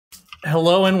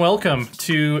Hello and welcome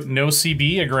to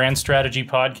NoCB, a grand strategy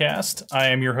podcast. I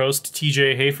am your host,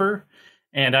 TJ Hafer,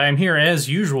 and I am here as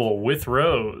usual with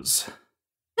Rose.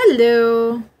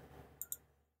 Hello.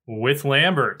 With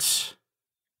Lambert.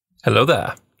 Hello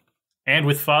there. And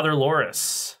with Father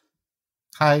Loris.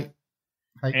 Hi.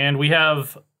 And we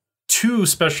have two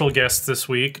special guests this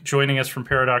week joining us from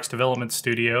Paradox Development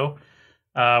Studio.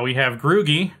 We have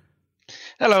Groogy.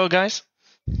 Hello, guys.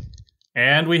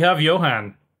 And we have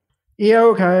Johan.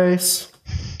 Yo, guys.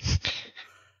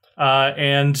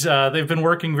 And they've been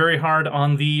working very hard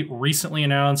on the recently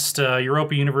announced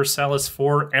Europa Universalis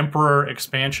IV Emperor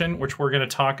expansion, which we're going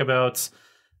to talk about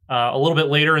a little bit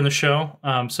later in the show.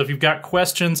 So if you've got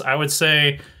questions, I would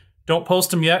say don't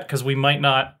post them yet, because we might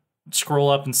not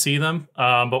scroll up and see them.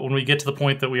 But when we get to the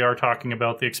point that we are talking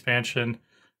about the expansion,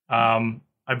 I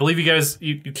believe you guys,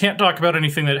 you can't talk about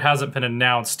anything that hasn't been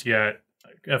announced yet,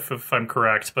 if I'm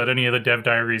correct, but any of the dev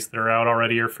diaries that are out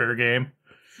already are fair game.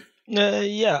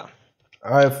 Yeah.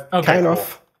 Kind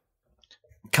of.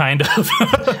 Kind of.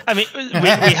 I mean, we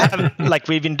have,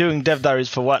 we've been doing dev diaries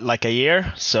for what, like a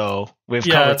year? So we've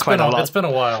covered quite a lot. It's been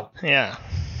a while. Yeah.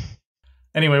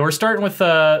 Anyway, we're starting with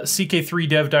CK3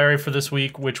 dev diary for this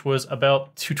week, which was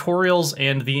about tutorials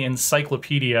and the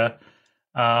encyclopedia.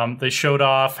 They showed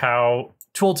off how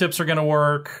tooltips are going to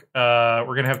work. We're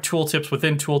going to have tooltips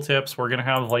within tooltips. We're going to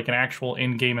have like an actual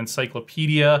in-game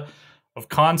encyclopedia of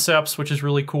concepts, which is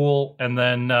really cool. And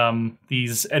then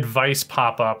these advice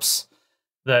pop-ups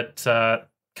that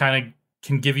kind of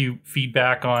can give you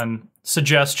feedback on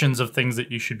suggestions of things that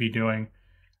you should be doing.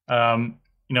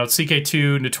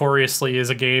 CK2 notoriously is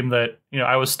a game that,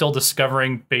 I was still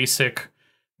discovering basic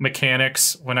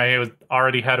mechanics when I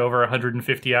already had over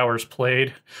 150 hours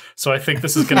played. So I think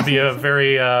this is going to be a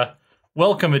very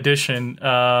welcome addition.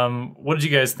 What did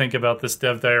you guys think about this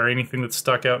dev diary? Anything that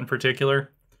stuck out in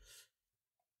particular?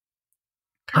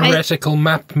 Heretical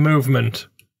map movement.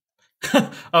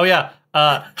 Oh yeah.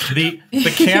 The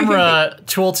camera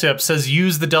tooltip says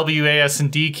use the W, A, S,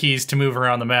 and D keys to move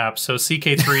around the map. So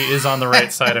CK3 is on the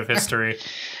right side of history.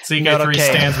 CK3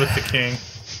 stands with the king.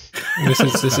 This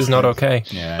is not okay.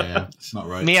 Yeah, it's not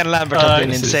right. Me and Lambert have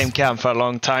been in the same camp for a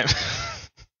long time.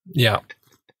 Yeah.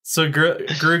 So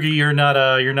Groogy, you're not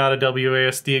a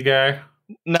WASD guy?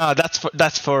 No, that's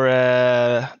for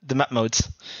the map modes.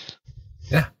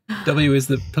 Yeah. W is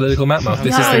the political map mode.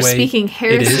 This is the way speaking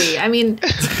heresy. I mean,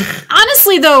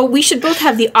 honestly, though, we should both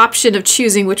have the option of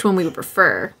choosing which one we would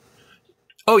prefer.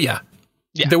 Oh, yeah.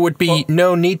 There would be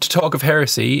no need to talk of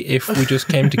heresy if we just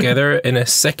came together in a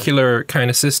secular kind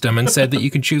of system and said that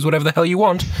you can choose whatever the hell you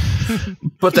want.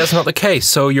 But that's not the case,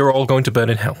 so you're all going to burn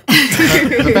in hell.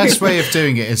 The best way of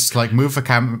doing it is to move the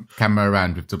camera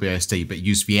around with WASD, but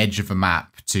use the edge of the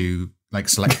map to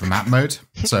select the map mode.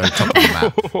 So top of the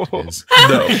map is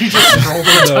you just scroll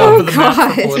to the top of the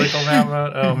map for political map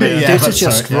mode. Oh man, this is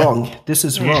just wrong. This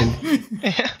is wrong.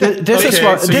 This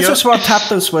is what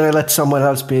happens when I let someone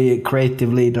else be a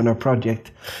creative lead on a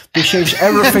project. They change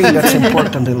everything that's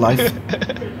important in life.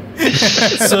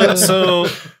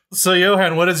 So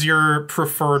Johan, what is your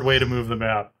preferred way to move the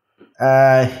map?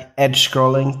 Edge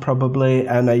scrolling probably,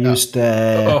 and I used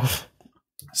arrow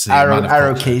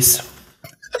keys.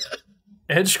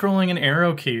 Edge scrolling and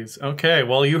arrow keys. Okay,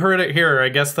 well you heard it here. I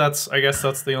guess that's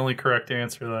the only correct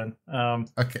answer then.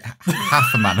 Okay,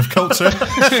 half a man of culture.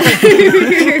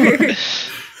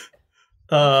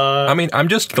 I mean, I'm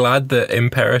just glad that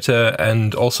Imperator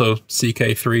and also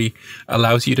CK3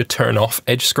 allows you to turn off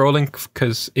edge scrolling,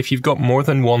 because if you've got more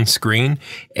than one screen,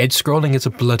 edge scrolling is a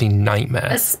bloody nightmare.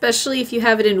 Especially if you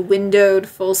have it in windowed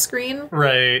full screen.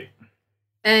 Right.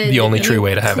 And the only true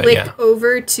way to have it, click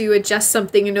over to adjust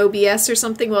something in OBS or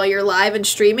something while you're live and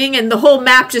streaming, and the whole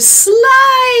map just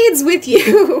slides with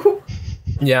you.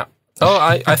 Yeah. Oh,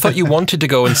 I thought you wanted to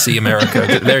go and see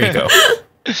America. There you go.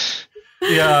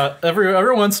 Yeah,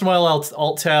 every once in a while I'll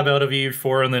alt-tab out of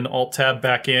EU4 and then alt-tab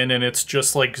back in, and it's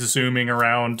just zooming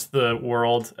around the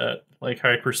world at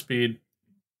hyperspeed.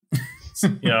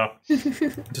 Yeah.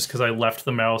 Just because I left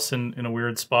the mouse in a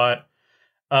weird spot.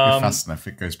 Fast enough,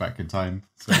 it goes back in time,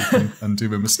 so you can undo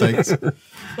the mistakes.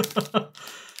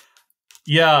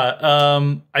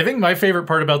 Yeah, I think my favorite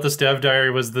part about this dev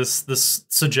diary was this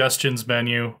suggestions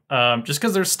menu. Just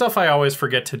because there's stuff I always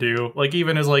forget to do,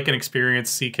 even as an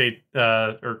experienced CK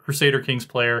or Crusader Kings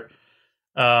player.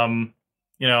 I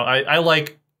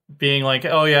like being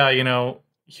oh yeah,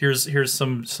 here's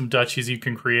some duchies you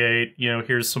can create.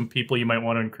 Here's some people you might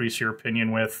want to increase your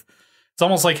opinion with. It's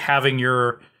almost like having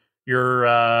your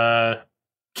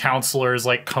counselors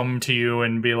come to you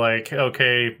and be like,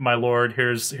 okay, my lord,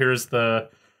 here's the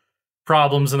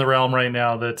problems in the realm right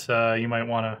now that you might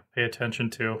want to pay attention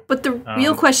to. But the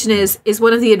real question is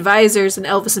one of the advisors an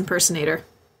Elvis impersonator?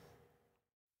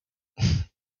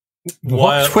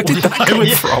 What did that come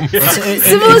from?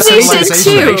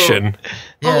 Civilization 2.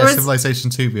 Yeah,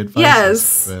 Civilization 2. We advised.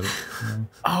 Yes.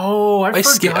 Oh, I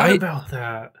forgot about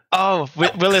that. Oh,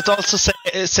 will it also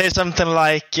say something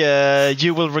like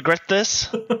 "You will regret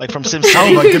this," like from Sims 3?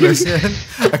 Oh my goodness! Yeah.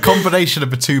 A combination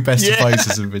of the two best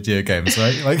advisors in video games,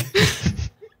 right? Like,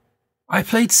 I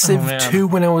played Civ 2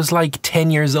 when I was like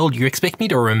 10 years old. You expect me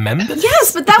to remember?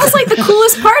 Yes, but that was like the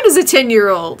coolest part as a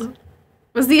 10-year-old.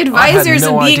 Was the advisors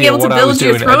and being able to build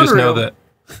your throne room.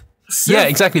 Yeah,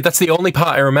 exactly. That's the only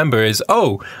part I remember is,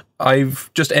 I've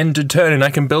just ended turn and I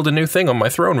can build a new thing on my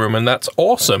throne room, and that's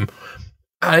awesome.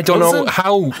 I don't know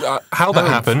how that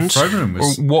happened or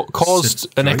what caused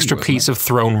an extra piece of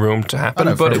throne room to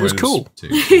happen, but it was cool.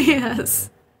 Yes.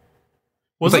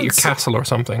 Was that your castle or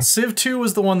something? Civ 2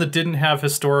 was the one that didn't have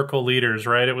historical leaders,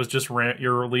 right? It was just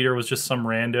your leader was just some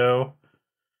rando.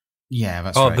 Yeah,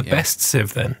 that's right. The best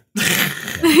Civ then.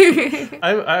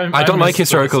 I don't like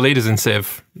historical leaders in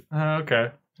Civ.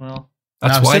 Okay, well,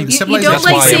 that's why you don't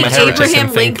like seeing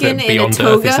Abraham Lincoln in a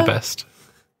toga? Is the best.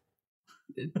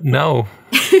 No,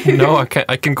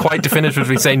 I can quite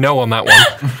definitively say no on that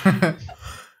one.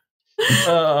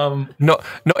 Not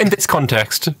in this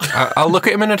context. I'll look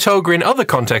at him in a toga in other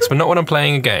contexts, but not when I'm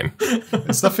playing a game.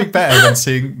 It's nothing better than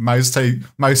seeing Mao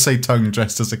Zedong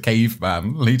dressed as a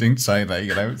caveman leading China.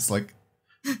 You know, it's like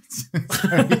it's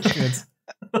very good.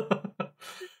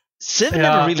 Civ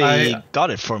never really got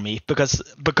it for me because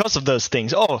of those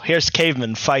things. Oh, here's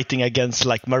cavemen fighting against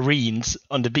like Marines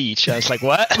on the beach. I was like,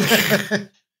 what?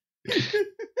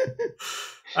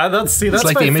 That's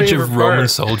like my the image favorite of Roman part.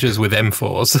 soldiers with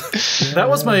M4s.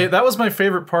 That was my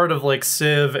favorite part of like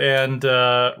Civ and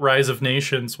Rise of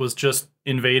Nations was just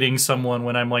invading someone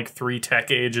when I'm like 3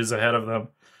 tech ages ahead of them.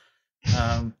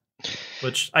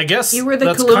 Which I guess you were the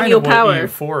that's colonial kind of power. what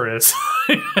EU4 is.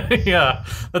 Yeah,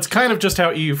 that's kind of just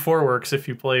how EU4 works if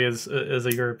you play as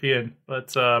a European.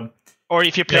 But or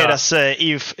if you played as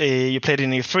you played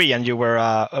in EU3 and you were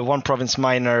a one province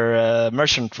minor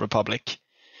merchant republic.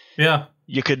 Yeah.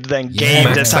 You could then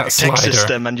game the entire tech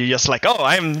system, and you're just like,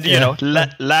 I'm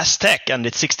last tech, and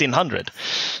it's 1600.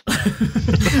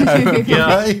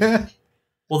 Yeah.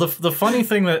 Well, the funny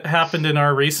thing that happened in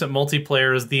our recent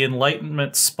multiplayer is the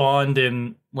Enlightenment spawned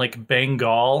in like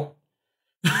Bengal.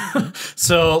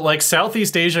 So like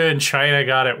Southeast Asia and China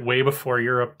got it way before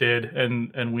Europe did,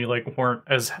 and we like weren't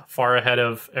as far ahead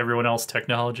of everyone else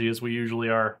technology as we usually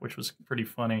are, which was pretty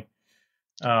funny.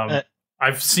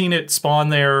 I've seen it spawn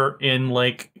there in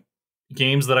like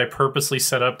games that I purposely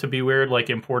set up to be weird,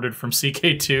 like imported from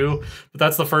CK2. But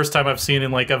that's the first time I've seen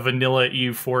in like a vanilla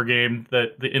EU4 game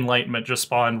that the Enlightenment just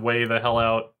spawned way the hell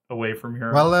out away from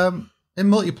Europe. Well, in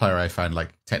multiplayer, I find like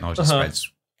technology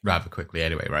spreads rather quickly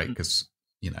anyway, right? Because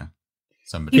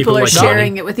people are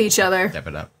sharing it with each other. Step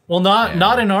it up. Well,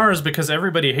 not in ours because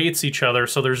everybody hates each other,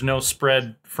 so there's no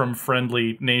spread from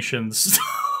friendly nations.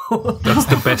 That's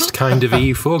the best kind of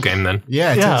EU4 game, then.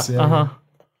 Yeah, it is. Yeah.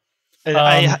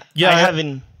 I have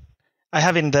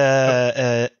in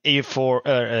the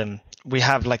EU4. We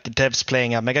have like the devs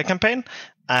playing a mega campaign,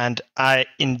 and I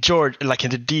enjoyed like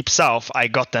in the deep south. I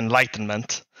got the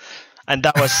Enlightenment, and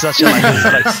that was such a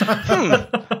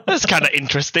that's kind of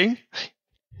interesting.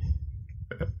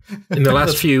 In the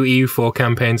last few EU4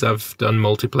 campaigns I've done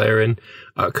multiplayer in,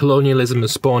 colonialism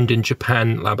has spawned in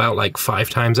Japan about like 5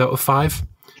 times out of 5.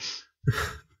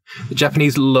 The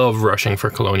Japanese love rushing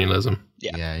for colonialism.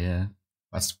 Yeah.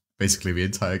 That's basically the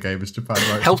entire game is Japan,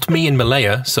 right? Helped me in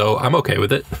Malaya, so I'm okay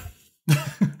with it.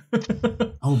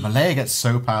 Malaya gets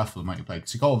so powerful in multiplayer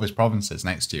because you got all those provinces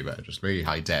next to you that are just really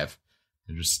high dev.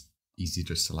 They're just easy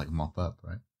just to like mop up,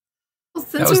 right? Well,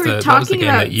 since we were talking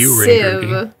about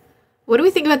Civ, what do we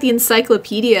think about the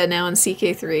encyclopedia now in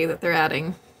CK3 that they're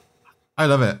adding? I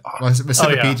love it. Well, the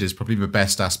Civipedia is probably the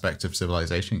best aspect of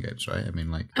Civilization games, right? I mean,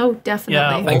 like... Oh, definitely.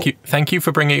 Yeah, Thank you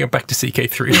for bringing it back to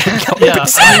CK3.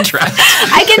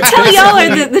 I can tell y'all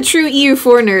are the true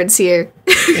EU4 nerds here.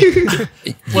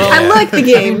 I like the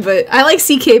game, but I like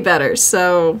CK better,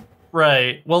 so...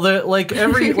 Right. Well, like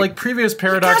every previous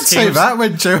Paradox games... say that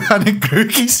when Johan and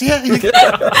Groogy's here.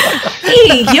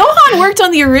 Hey, Johan worked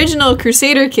on the original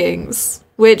Crusader Kings,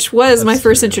 which was my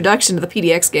first introduction to the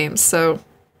PDX games, so...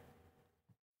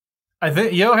 I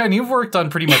think, Johan, you've worked on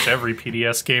pretty much every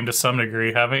PDS game to some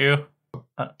degree, haven't you?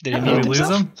 Did we lose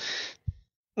him?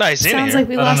 No, he's in here. Sounds like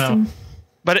we lost him.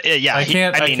 But I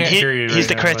can't hear you. He's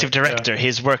the creative director.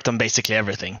 He's worked on basically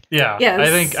everything. Yeah,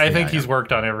 yes. I think he's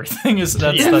worked on everything. That's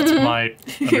my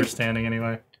understanding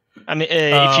anyway. I mean,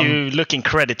 if you look in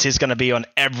credits, he's going to be on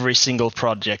every single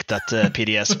project that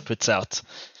PDS puts out.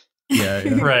 Yeah.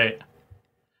 Right.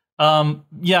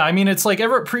 Yeah, I mean, it's like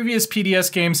previous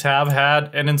PDS games have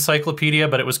had an encyclopedia,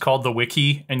 but it was called the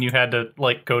Wiki, and you had to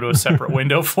like go to a separate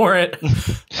window for it.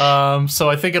 So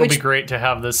I think it'll be great to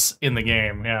have this in the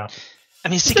game. Yeah. I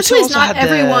mean, especially as not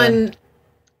everyone.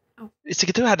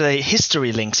 CK2 had a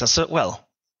history links as well.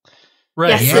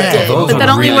 Right. Yes, it did, but that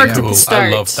only worked at the start.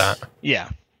 I love that. Yeah.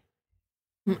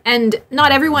 And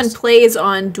not everyone plays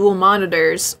on dual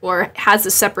monitors or has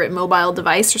a separate mobile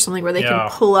device or something where they can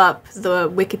pull up the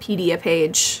Wikipedia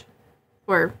page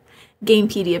or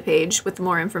Gamepedia page with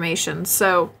more information.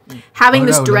 So having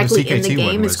this directly in the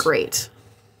game is great.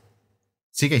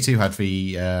 CK2 had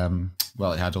the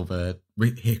it had all the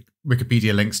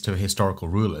Wikipedia links to historical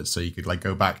rulers, so you could like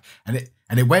go back, and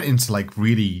it went into like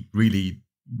really, really,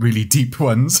 really deep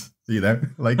ones. You know,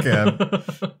 like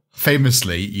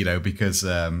famously, you know, because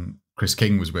Chris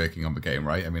King was working on the game,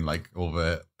 right? I mean, like all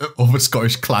the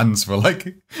Scottish clans were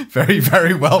like very,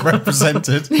 very well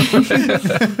represented.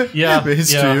 Yeah, the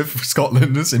history of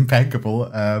Scotland is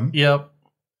impeccable. Yep.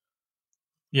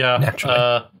 Yeah.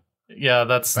 Naturally. Yeah.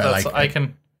 That's like, I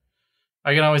can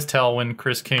always tell when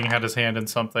Chris King had his hand in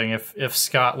something if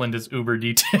Scotland is uber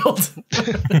detailed.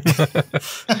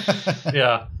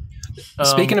 Yeah.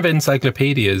 Speaking of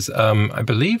encyclopedias, I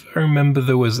believe I remember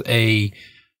there was a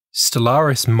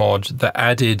Stellaris mod that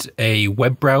added a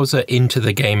web browser into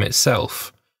the game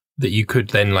itself that you could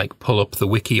then like pull up the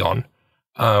wiki on.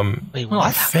 Wait, what?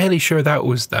 I'm fairly sure that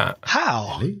was that.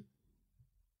 How? Really?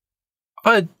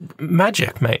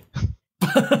 Magic, mate.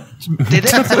 Did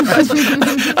it?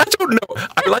 I don't know.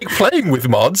 I like playing with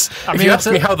mods. If you ask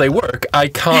me how they work, I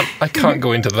can't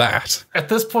go into that. At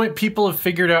this point, people have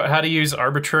figured out how to use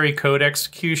arbitrary code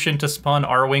execution to spawn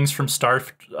R-Wings from Star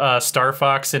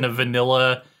Fox in a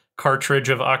vanilla cartridge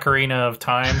of Ocarina of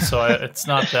Time. So it's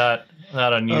not that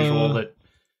unusual that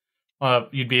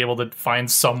you'd be able to find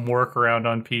some workaround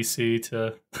on PC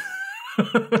to.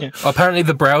 Apparently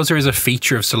the browser is a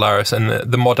feature of Stellaris,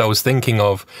 and the mod I was thinking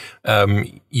of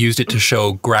used it to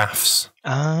show graphs.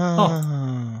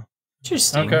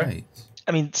 Interesting. Okay. Right.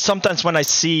 I mean, sometimes when I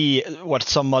see what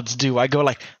some mods do, I go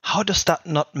like, how does that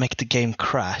not make the game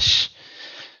crash?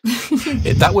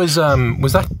 That was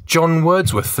that John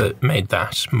Wordsworth that made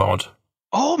that mod?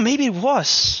 Oh, maybe it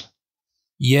was.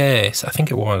 Yes, I think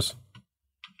it was.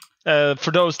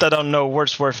 For those that don't know,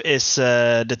 Wordsworth is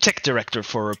the tech director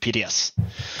for PDS.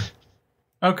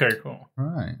 Okay, cool. All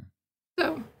right.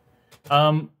 So,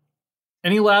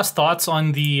 any last thoughts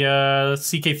on the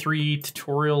CK3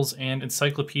 tutorials and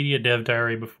encyclopedia dev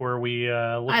diary before we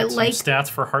look at some stats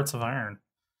for Hearts of Iron?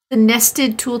 The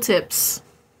nested tooltips.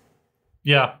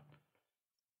 Yeah.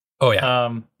 Oh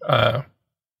yeah.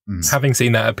 Having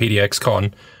seen that at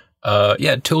PDXCon,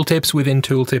 tooltips within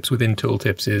tooltips within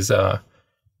tooltips is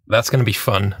that's going to be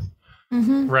fun.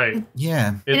 Mm-hmm. Right. Yeah.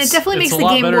 And it definitely makes the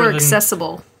game more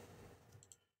accessible.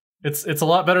 It's a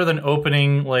lot better than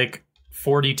opening like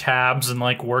 40 tabs and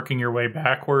like working your way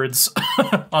backwards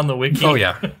on the wiki. Oh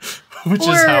yeah. Which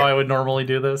is how I would normally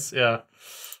do this. Yeah.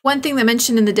 One thing they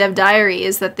mentioned in the dev diary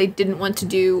is that they didn't want to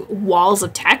do walls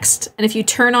of text. And if you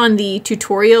turn on the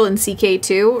tutorial in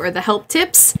CK2 or the help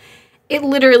tips, it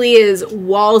literally is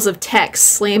walls of text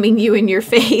slamming you in your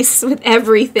face with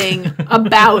everything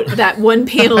about that one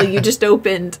panel you just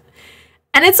opened.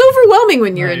 And it's overwhelming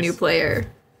when you're a new player.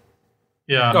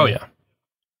 Yeah. Oh, yeah.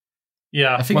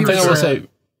 Yeah. I think one thing I will say,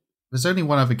 there's only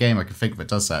one other game I can think that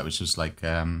does that, which was like,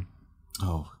 I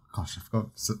forgot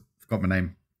my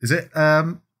name. Is it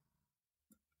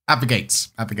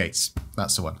Advogates? Advogates.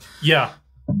 That's the one. Yeah.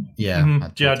 Yeah. Mm-hmm.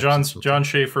 Yeah. John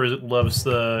Schaefer loves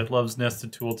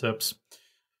nested tooltips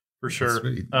for sure.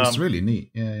 It's really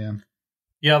neat. Yeah.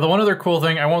 Yeah. The one other cool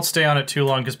thing, I won't stay on it too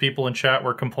long because people in chat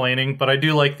were complaining, but I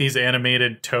do like these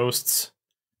animated toasts.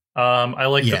 I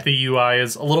like that the UI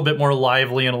is a little bit more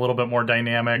lively and a little bit more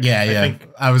dynamic. Yeah,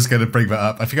 I was going to bring that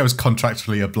up. I think I was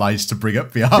contractually obliged to bring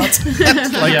up the art.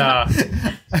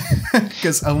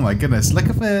 Because, oh my goodness, look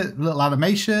at the little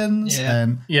animations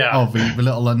and the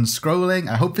little unscrolling.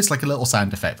 I hope it's like a little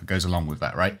sound effect that goes along with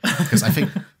that, right? Because I think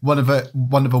one of the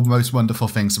most wonderful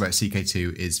things about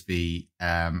CK2 is the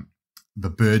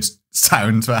bird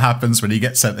sound that happens when you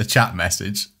get sent a chat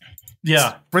message. Yeah.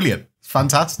 It's brilliant.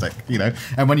 Fantastic,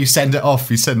 and when you send it off,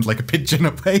 you send like a pigeon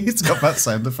away. It's got that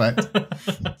sound effect.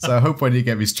 So I hope when you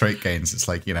get these trait gains, it's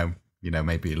like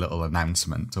maybe a little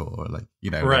announcement or like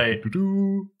right, like,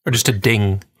 or just a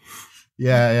ding.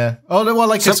 Yeah. Oh no, well,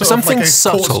 like something like a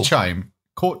subtle,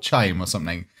 court chime or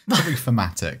something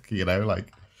thematic.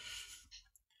 Like.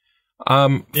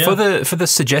 For the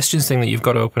suggestions thing that you've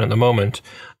got open at the moment,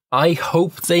 I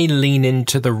hope they lean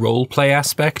into the roleplay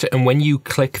aspect, and when you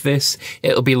click this,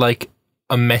 it'll be like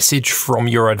a message from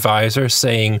your advisor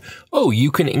saying, oh,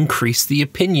 you can increase the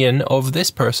opinion of this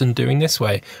person doing this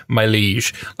way, my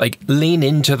liege. Like, lean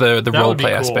into the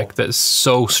roleplay aspect that's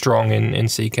so strong in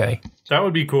CK. That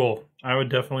would be cool. I would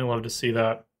definitely love to see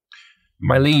that.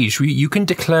 My liege, you can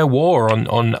declare war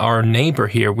on our neighbor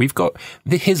here. We've got...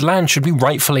 his land should be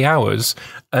rightfully ours,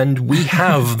 and we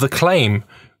have the claim.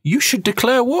 You should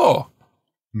declare war.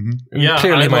 Mm-hmm. Yeah,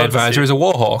 clearly my advisor is a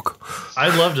war hawk.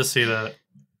 I'd love to see that.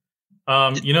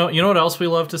 You know what else we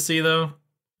love to see, though?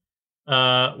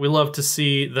 We love to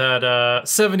see that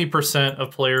 70%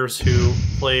 of players who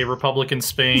play Republican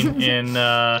Spain in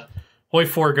Hoi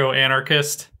 4 go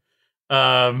anarchist.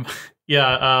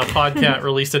 Podcat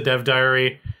released a dev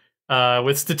diary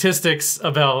with statistics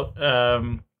about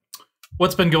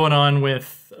what's been going on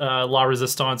with La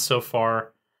Resistance so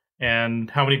far, and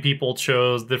how many people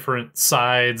chose different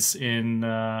sides in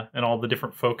all the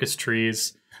different focus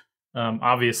trees.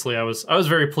 Obviously, I was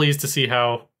very pleased to see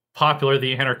how popular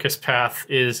the anarchist path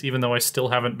is, even though I still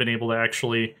haven't been able to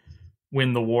actually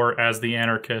win the war as the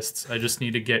anarchists. I just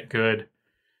need to get good.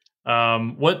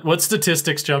 What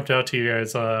statistics jumped out to you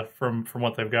guys from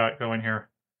what they've got going here?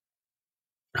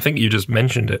 I think you just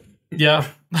mentioned it. Yeah.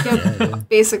 Yep,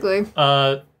 basically.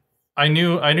 I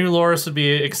knew Loris would be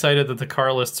excited that the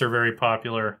car lists are very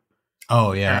popular.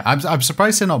 Oh yeah, I'm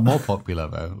surprised they're not more popular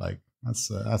though. Like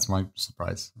that's my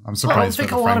surprise. I'm surprised. I don't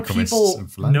think a lot of people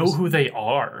know who they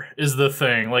are. Is the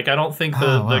thing. Like I don't think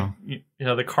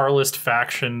the car list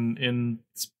faction in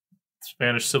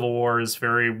Spanish Civil War is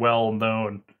very well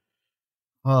known.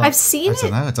 Well, I've seen it.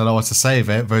 I don't know what to say.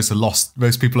 Those are lost.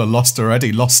 Those people are lost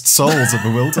already. Lost souls of the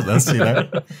wilderness. You know,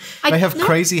 they have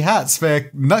crazy hats.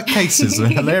 They're nutcases. They're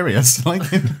hilarious. Like,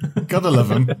 gotta love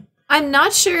them. I'm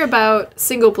not sure about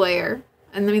single player,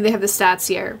 and I mean they have the stats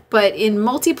here. But in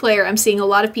multiplayer, I'm seeing a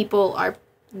lot of people are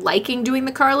liking doing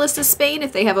the car list as Spain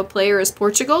if they have a player as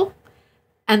Portugal,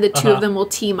 and the two of them will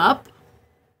team up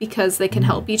because they can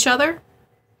help each other.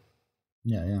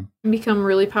 Yeah, and become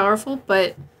really powerful,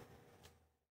 but.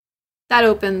 That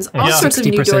opens all sorts of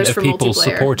new doors for multiplayer. 60% of people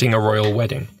supporting a royal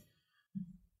wedding.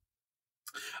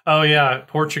 Oh yeah,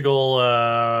 Portugal.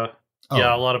 Yeah,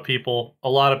 a lot of people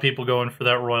going for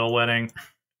that royal wedding.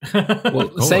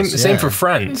 Well, same for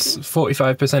France.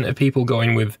 45% of people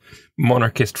going with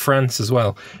monarchist France as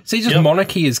well. See,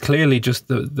 monarchy is clearly just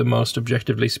the most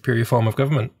objectively superior form of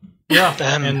government. Yeah,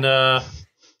 and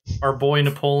our boy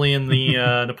Napoleon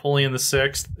the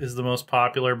Sixth is the most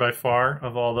popular by far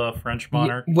of all the French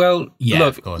monarchs. Look,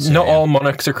 of course, not all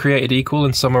monarchs are created equal,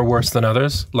 and some are worse than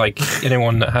others. Like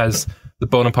anyone that has the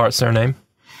Bonaparte surname.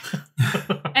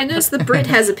 I notice the Brit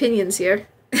has opinions here.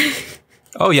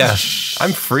 Oh yeah,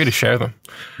 I'm free to share them.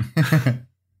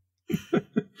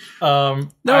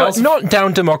 Not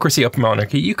down democracy up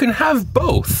monarchy. You can have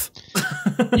both.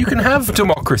 You can have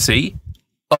democracy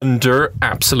under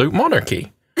absolute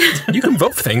monarchy. You can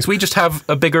vote for things. We just have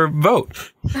a bigger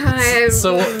vote.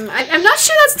 I'm not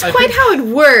sure that's quite how it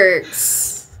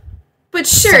works. But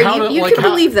sure, so you can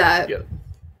believe that. Yeah.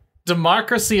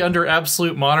 Democracy under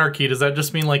absolute monarchy, does that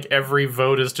just mean like every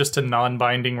vote is just a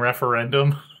non-binding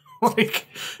referendum?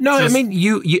 I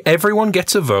mean everyone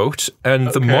gets a vote, and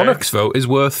the monarch's vote is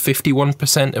worth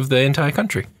 51% of the entire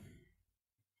country.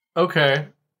 Okay.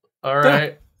 All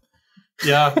right.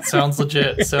 Yeah, sounds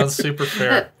legit. Sounds super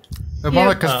fair. The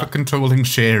monarch is for controlling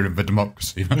share of the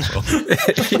democracy. That's all.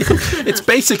 It's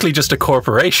basically just a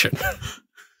corporation.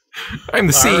 I'm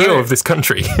the CEO of this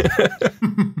country.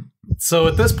 So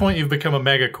at this point, you've become a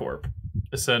megacorp,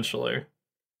 essentially.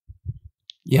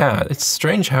 Yeah, it's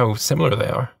strange how similar they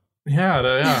are.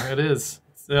 Yeah, it is.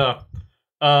 Yeah.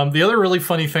 The other really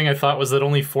funny thing I thought was that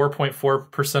only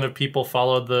 4.4% of people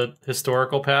followed the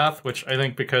historical path, which I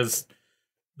think because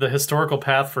the historical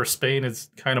path for Spain is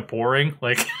kind of boring.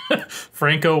 Like,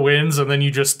 Franco wins, and then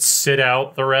you just sit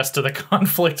out the rest of the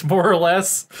conflict, more or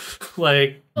less.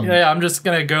 Like, I'm just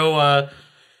gonna go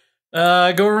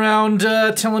around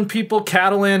telling people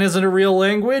Catalan isn't a real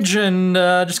language, and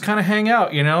just kind of hang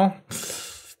out, you know?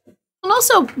 And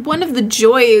also, one of the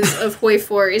joys of Hoi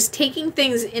 4 is taking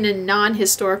things in a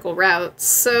non-historical route,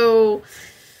 so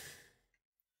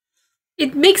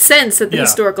it makes sense that the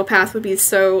historical path would be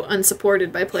so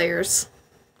unsupported by players.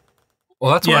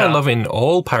 Well, that's what I love in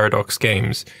all Paradox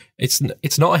games.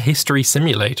 It's not a history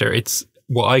simulator. It's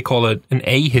what I call an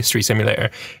history simulator.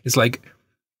 It's like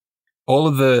all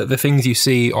of the things you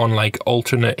see on like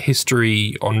alternate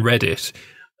history on Reddit,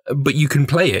 but you can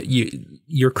play it.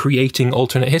 You're creating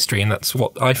alternate history, and that's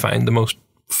what I find the most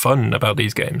fun about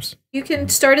these games. You can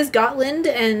start as Gotland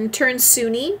and turn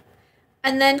Sunni,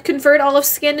 and then convert all of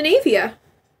Scandinavia.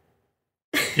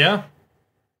 Yeah.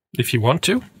 If you want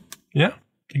to. Yeah,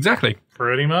 exactly.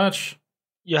 Pretty much.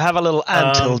 You have a little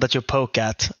anthill that you poke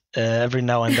at every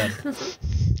now and then.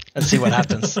 And see what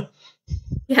happens.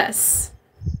 Yes.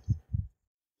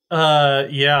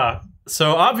 Yeah.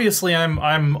 So obviously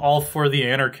I'm all for the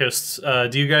anarchists.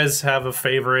 Do you guys have a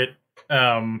favorite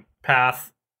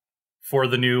path for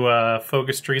the new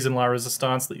focus trees in La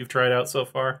Resistance that you've tried out so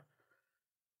far?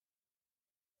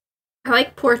 I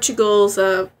like Portugal's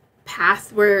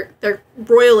path, where their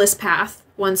royalist path,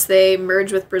 once they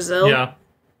merge with Brazil. Yeah.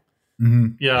 Mm-hmm.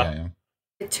 Yeah.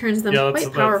 It turns them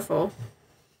quite powerful.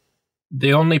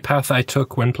 The only path I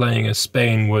took when playing as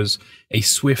Spain was a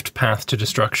swift path to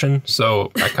destruction,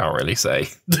 so I can't really say.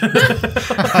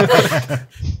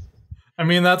 I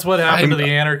mean, that's what happened to the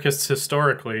anarchists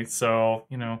historically, so,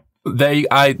 you know.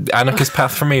 Anarchist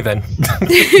path for me, then.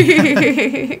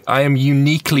 I am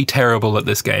uniquely terrible at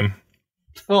this game.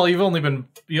 Well, you only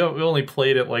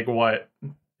played it like what?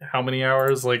 How many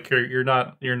hours? Like you're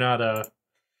not a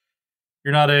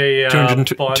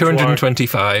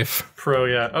 225 pro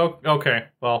yet. Oh, okay.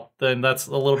 Well, then that's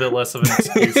a little bit less of an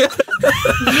excuse.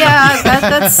 Yeah,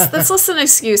 that's less than an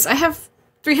excuse. I have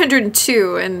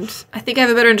 302, and I think I have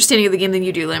a better understanding of the game than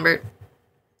you do, Lambert.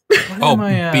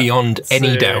 Beyond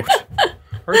any doubt.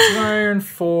 Hearts of Iron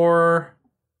 4.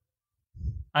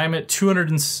 I'm at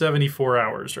 274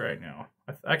 hours right now.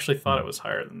 I actually thought it was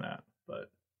higher than that, but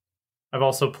I've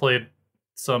also played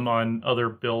some on other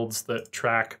builds that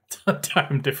track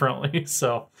time differently,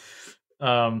 so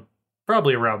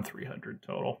probably around 300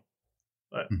 total.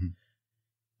 But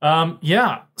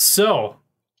yeah, so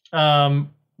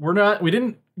we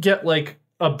didn't get like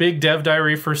a big dev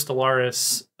diary for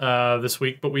Stellaris this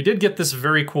week, but we did get this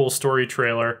very cool story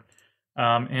trailer,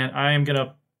 and I am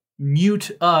gonna mute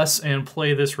us and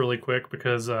play this really quick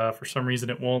because for some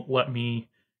reason it won't let me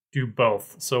do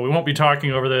both. So we won't be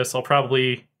talking over this. I'll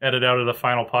probably edit out of the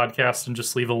final podcast and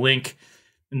just leave a link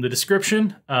in the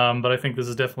description. But I think this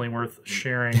is definitely worth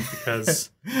sharing because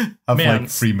I've like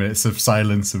 3 minutes of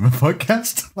silence in the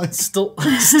podcast. Like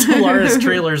Stellaris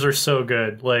trailers are so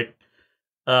good. Like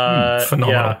phenomenal.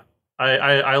 Yeah,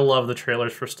 I love the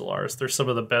trailers for Stellaris. They're some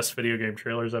of the best video game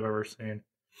trailers I've ever seen.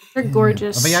 They're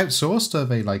gorgeous. Are they outsourced or are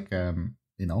they like in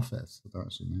office? I don't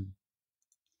actually know.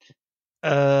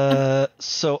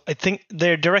 So I think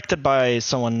they're directed by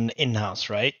someone in-house,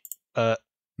 right?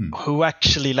 Who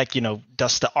actually, like, you know,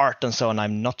 does the art and so on.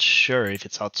 I'm not sure if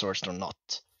it's outsourced or not.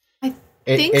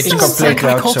 It's completely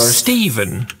outsourced.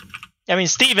 Steven. I mean,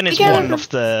 Steven is one of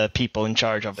the people in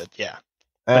charge of it, yeah.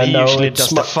 But he usually does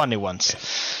the funny ones.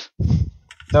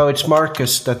 No, it's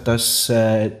Marcus that does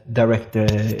direct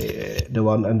the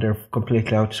one, and they're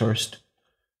completely outsourced.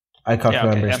 I can't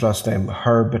remember his last name.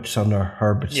 Herbertson or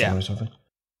something.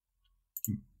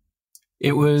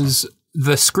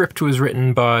 The script was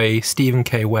written by Stephen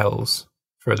K. Wells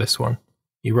for this one.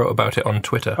 He wrote about it on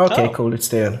Twitter. Okay, cool. It's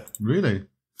there. Really?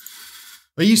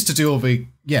 They used to do all the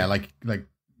the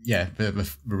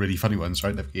really funny ones,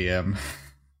 right? The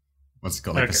what's it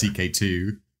called? Like a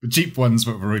CK2. The cheap ones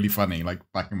but were really funny, like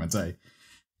back in my day.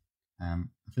 I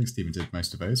think Stephen did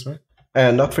most of those, right?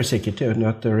 Not for CK2,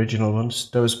 not the original ones.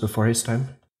 Those before his time.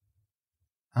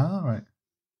 All right.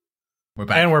 We're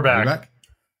back. And we're back.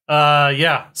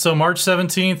 Yeah, so March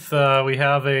 17th, we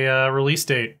have a release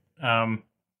date.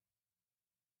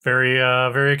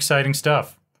 Very exciting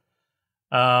stuff.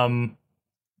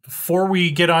 Before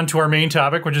we get on to our main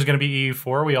topic, which is going to be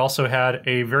EU4, we also had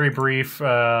a very brief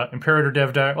Imperator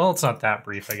dev diary. Well, it's not that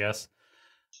brief, I guess.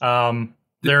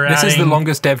 This is the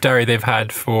longest dev diary they've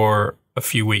had for a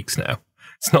few weeks now.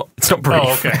 It's not brief.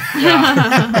 Oh, okay.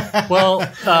 Yeah. Well,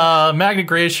 Magna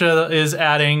Graecia is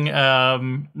adding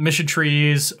mission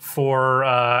trees for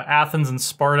Athens and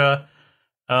Sparta.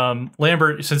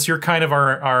 Lambert, since you're kind of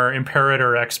our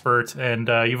Imperator expert, and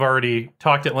you've already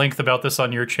talked at length about this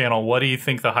on your channel, what do you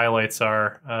think the highlights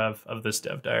are of this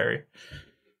dev diary?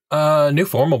 New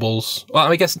formables.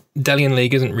 Well, I guess Delian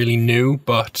League isn't really new,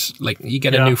 but like you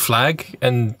get a new flag,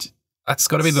 and that's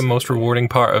got to be the most rewarding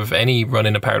part of any run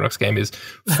in a Paradox game is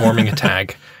forming a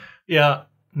tag. Yeah,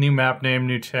 new map name,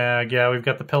 new tag. Yeah, we've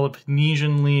got the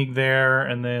Peloponnesian League there,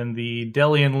 and then the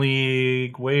Delian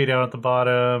League way down at the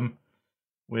bottom,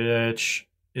 which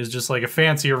is just like a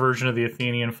fancier version of the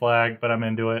Athenian flag, but I'm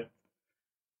into it.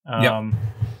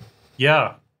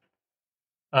 Yeah.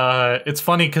 It's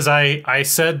funny because I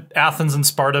said Athens and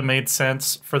Sparta made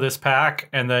sense for this pack,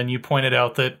 and then you pointed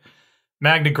out that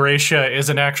Magna Graecia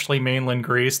isn't actually mainland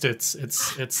Greece.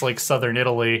 It's like southern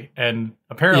Italy, and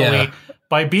apparently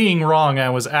by being wrong, I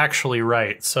was actually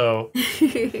right. So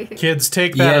kids,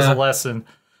 take that as a lesson.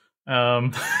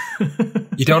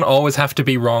 You don't always have to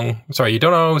be wrong. Sorry, you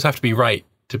don't always have to be right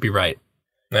to be right.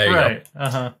 There you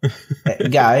go.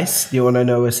 Guys, do you want to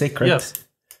know a secret? Yes.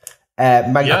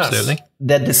 Absolutely.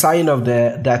 The design of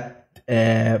that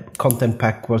content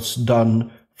pack was done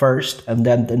first, and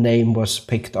then the name was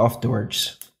picked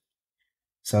afterwards.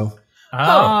 So.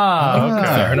 Okay.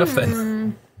 Fair enough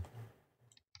then.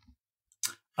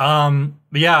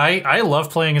 Yeah, I love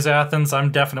playing as Athens.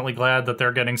 I'm definitely glad that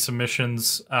they're getting some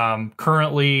missions.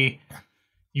 Currently,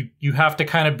 you have to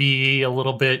kind of be a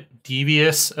little bit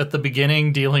devious at the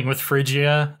beginning dealing with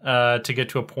Phrygia to get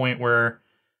to a point where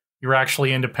you're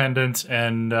actually independent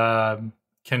and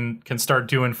can start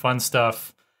doing fun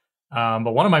stuff.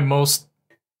 But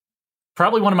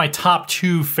probably one of my top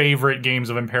 2 favorite games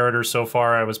of Imperator so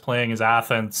far I was playing as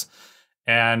Athens.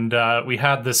 And we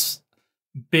had this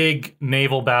big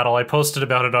naval battle. I posted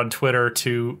about it on Twitter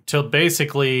to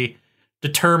basically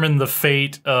determine the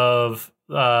fate of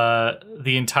the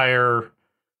entire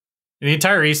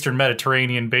Eastern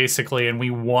Mediterranean, basically, and we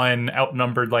won,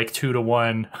 outnumbered like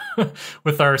 2-1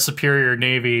 with our superior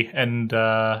navy, and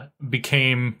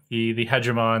became the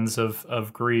hegemons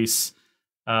of Greece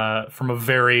from a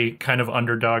very kind of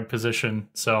underdog position.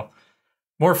 So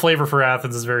more flavor for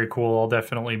Athens is very cool. I'll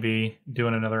definitely be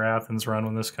doing another Athens run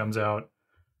when this comes out.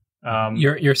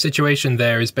 Your situation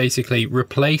there is basically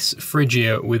replace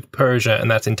Phrygia with Persia, and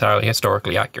that's entirely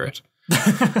historically accurate.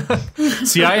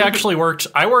 See,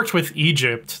 I worked with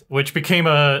Egypt, which became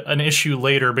an issue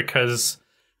later because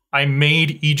I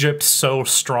made Egypt so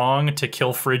strong to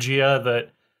kill Phrygia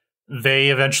that they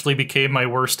eventually became my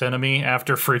worst enemy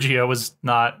after Phrygia was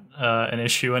not an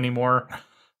issue anymore.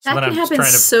 So that can happen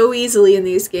so easily in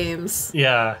these games.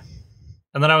 Yeah.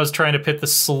 And then I was trying to pit the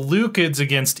Seleucids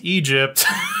against Egypt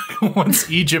once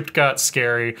Egypt got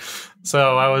scary.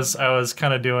 So I was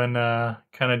kind of doing a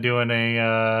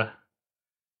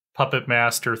puppet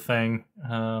master thing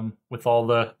with all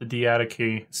the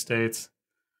Diadochi states.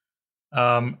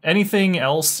 Anything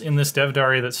else in this dev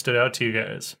diary that stood out to you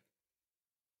guys?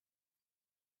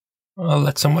 I'll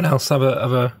let someone else have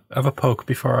a poke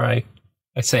before I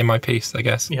say my piece, I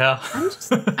guess. Yeah.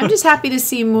 I'm just happy to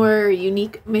see more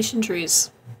unique mission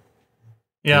trees.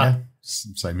 Yeah.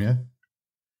 Same here.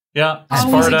 Yeah.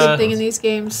 Always a good thing in these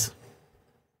games.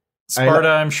 Sparta,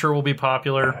 I'm sure, will be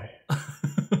popular.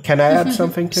 Can I add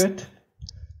something to it?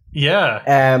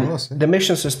 Yeah. The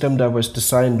mission system that was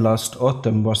designed last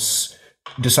autumn was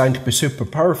designed to be super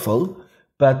powerful,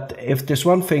 but if there's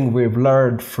one thing we've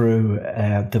learned through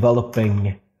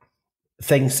developing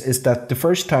things is that the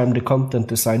first time the content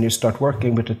designers start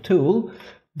working with a tool,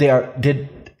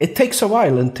 it takes a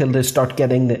while until they start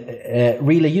getting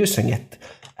really using it,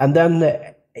 and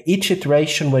then each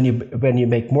iteration, when you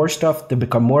make more stuff, they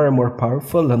become more and more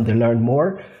powerful and they learn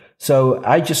more. So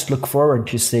I just look forward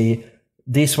to see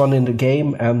this one in the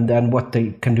game and then what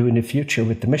they can do in the future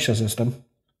with the mission system.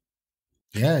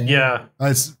 Yeah.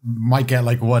 I might get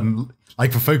like one,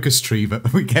 like the focus tree,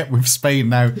 but we get with Spain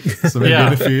now. So maybe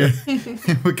in a few,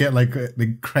 we get like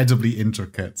incredibly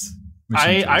intricate.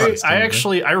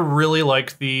 I really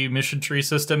like the mission tree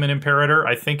system in Imperator.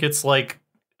 I think it's like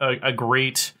a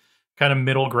great kind of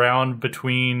middle ground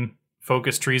between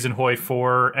focus trees in Hoi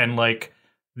 4 and like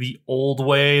the old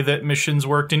way that missions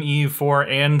worked in EU4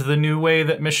 and the new way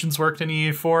that missions worked in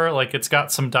EU4. Like, it's got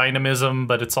some dynamism,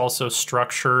 but it's also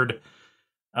structured.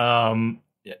 I'm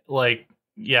a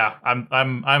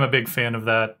big fan of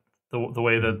that, the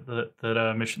way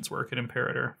that missions work in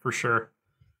Imperator, for sure.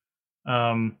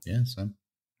 Same.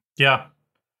 Yeah.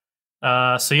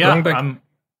 Was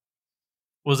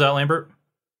that Lambert?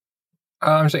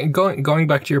 I'm saying going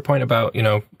back to your point about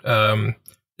the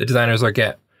designers will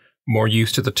get more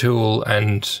used to the tool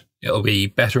and it'll be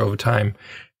better over time.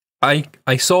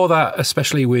 I saw that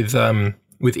especially with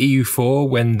EU4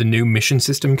 when the new mission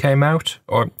system came out,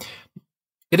 or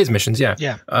it is missions, yeah.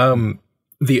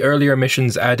 The earlier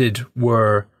missions added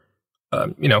were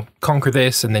conquer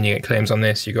this and then you get claims on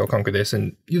this, you go conquer this,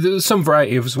 and there's some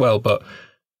variety as well, but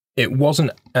it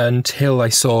wasn't until I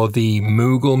saw the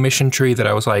Mughal mission tree that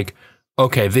I was like,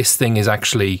 okay, this thing is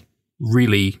actually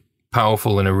really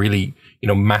powerful and a really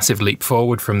massive leap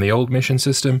forward from the old mission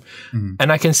system.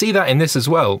 And I can see that in this as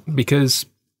well, because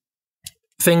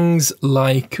things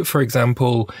like, for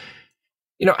example,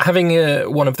 having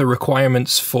one of the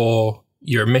requirements for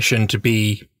your mission to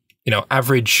be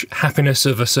average happiness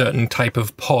of a certain type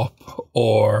of pop,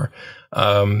 or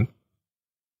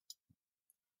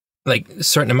like a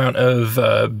certain amount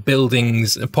of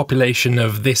buildings, a population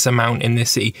of this amount in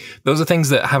this city. Those are things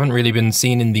that haven't really been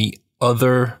seen in the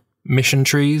other mission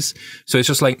trees. So it's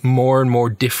just like more and more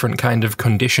different kind of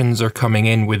conditions are coming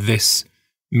in with this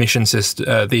mission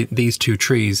system, these two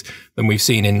trees, than we've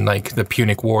seen in like the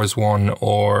Punic Wars one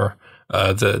or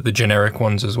the generic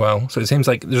ones as well. So it seems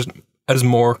like as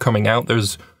more coming out,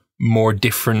 there's more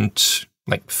different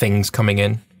like things coming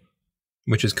in,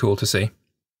 which is cool to see.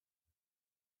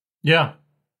 Yeah.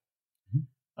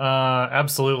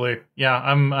 Absolutely. Yeah,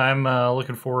 I'm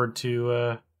looking forward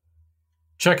to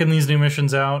checking these new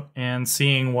missions out and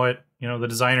seeing what, you know, the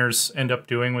designers end up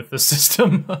doing with this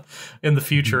system in the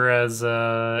future, as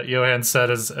Johan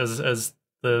said, as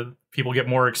the people get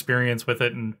more experience with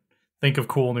it and think of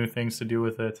cool new things to do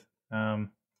with it.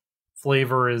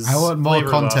 Flavor is I want more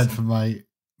content awesome. for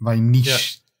my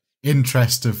niche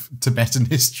interest of Tibetan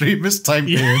history in this time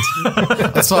period.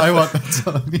 That's what I want. That's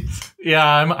what I need. Yeah,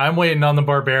 I'm waiting on the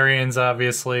barbarians,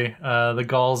 obviously. The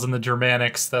Gauls and the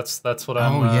Germanics. That's what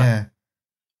I'm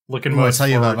looking most I'll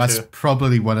tell you forward that. That's to.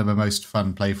 probably one of the most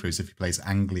fun playthroughs if you play as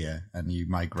Anglia and you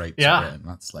migrate to Britain.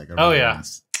 That's like a really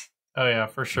nice,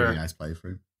 for sure. really nice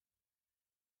playthrough.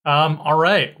 All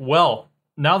right. Well,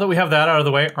 now that we have that out of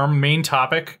the way, our main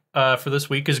topic for this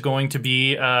week is going to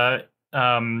be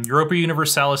Europa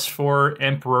Universalis IV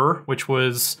Emperor, which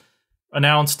was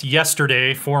announced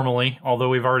yesterday formally, although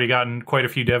we've already gotten quite a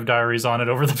few dev diaries on it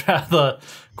over the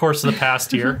course of the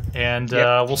past year. And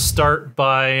we'll start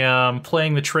by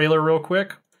playing the trailer real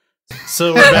quick.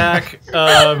 So we're back.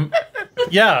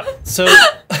 So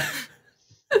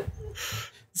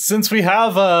since we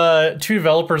have two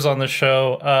developers on the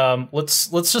show, let's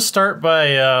just start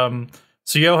by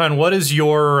so Johan, what is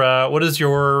your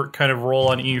kind of role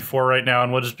on EU4 right now,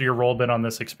 and what has your role been on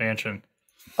this expansion?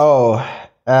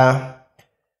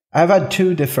 I've had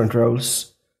two different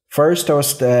roles. First, I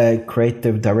was the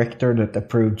creative director that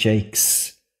approved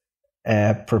Jake's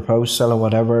proposal or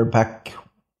whatever back.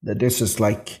 This is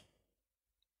like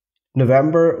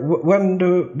November. When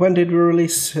did we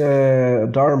release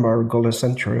Dharma or Golden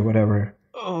Century or whatever?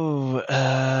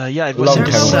 It was in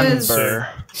December.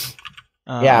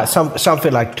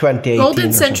 Something like 2018.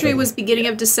 Golden Century was beginning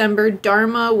of December.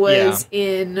 Dharma was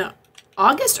in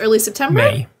August, early September.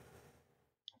 May.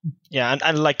 Yeah,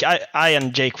 and like I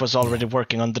and Jake was already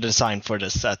working on the design for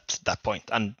this at that point,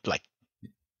 and like.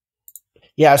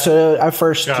 Yeah, so I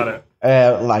first got it.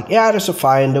 This is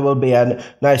fine. There will be a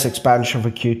nice expansion for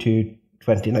Q2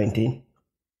 2019.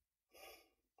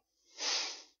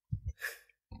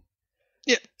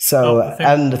 Yeah. So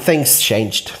and things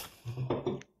changed.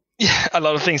 Yeah, a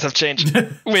lot of things have changed.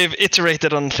 We've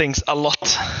iterated on things a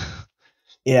lot.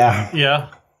 Yeah. Yeah.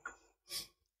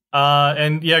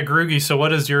 And Groogy, so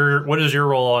what is your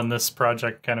role on this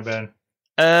project kind of been?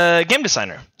 Game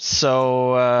designer.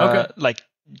 So like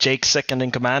Jake's second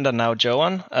in command and now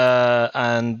Johan.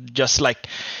 And just like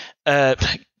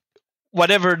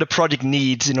whatever the project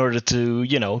needs in order to,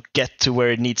 get to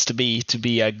where it needs to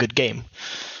be a good game.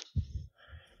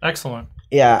 Excellent.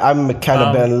 Yeah, I'm kind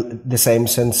of been the same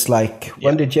since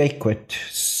when did Jake quit?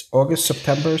 August,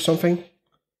 September or something?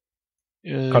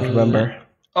 Can't remember.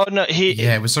 Oh no,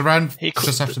 it was around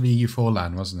just after the EU4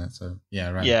 LAN, wasn't it? So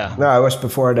right. Yeah. No, it was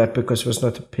before that because it was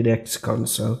not a PDX-Con,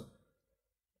 so.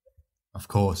 Of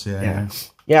course,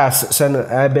 So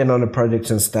I've been on a project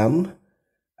since then,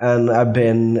 and I've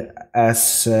been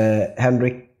as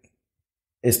Henrik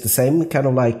is the same, kind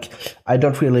of like I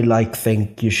don't really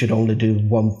think you should only do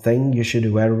one thing. You should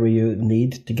do whatever you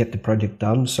need to get the project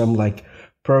done. So I'm like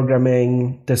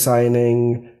programming,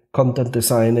 designing, content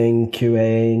designing,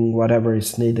 QAing, whatever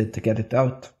is needed to get it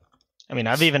out. I mean,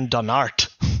 I've even done art.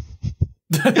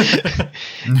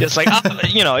 It's like,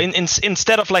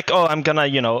 instead of like, I'm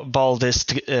gonna, ball this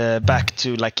back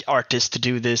to like artists to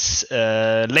do this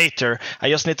later, I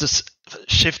just need to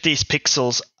shift these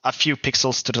pixels a few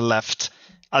pixels to the left.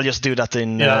 I'll just do that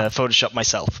in Photoshop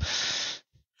myself.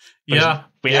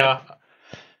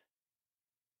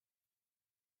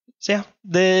 So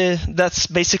that's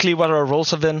basically what our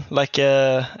roles have been. Like,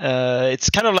 it's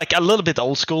kind of like a little bit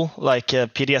old school. Like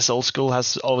PDS old school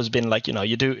has always been like, you're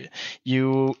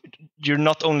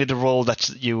not only the role that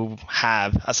you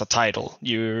have as a title,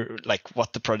 you're like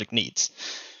what the project needs.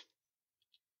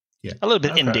 Yeah, a little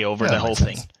bit indie over the whole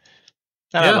thing.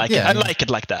 And I like it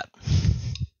like that.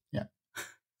 Yeah.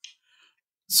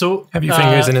 So have your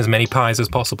fingers in as many pies as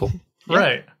possible.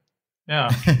 Right.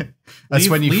 Yeah. That's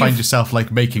when you find yourself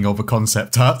like making over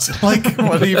concept art. Like,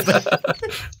 what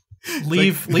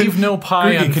leave leave no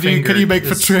pie on. Can you make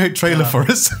the trailer for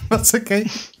us? That's okay.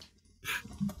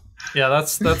 Yeah,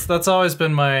 that's always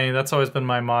been my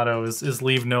motto is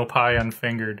leave no pie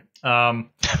unfingered.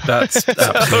 That's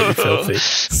absolutely filthy.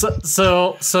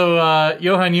 So,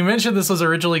 Johan, you mentioned this was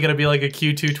originally going to be like a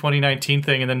Q2 2019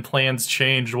 thing, and then plans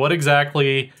changed. What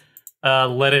exactly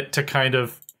led it to kind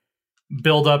of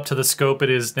build up to the scope it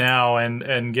is now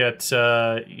and get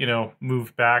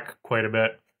moved back quite a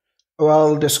bit?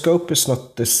 Well, the scope is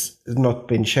not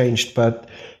been changed, but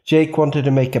Jake wanted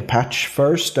to make a patch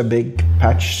first, a big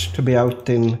patch to be out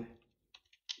in.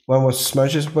 When was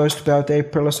Smudge supposed to be out?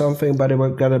 April or something, but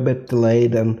it got a bit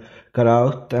delayed and got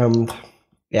out, and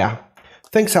yeah,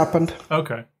 things happened.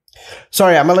 Okay.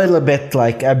 Sorry, I'm a little bit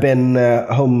I've been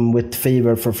home with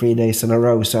fever for 3 days in a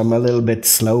row, so I'm a little bit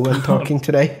slow in talking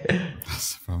today.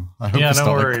 I hope it's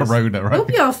not like Corona, right?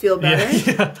 Hope y'all feel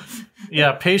better.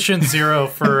 Yeah, patient zero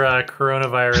for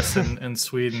coronavirus in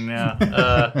Sweden. Yeah.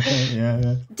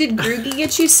 Yeah. Did Groogy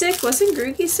get you sick? Wasn't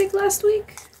Groogy sick last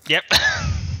week? Yep.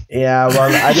 Yeah, well,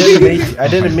 I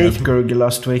didn't meet Groogy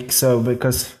last week, so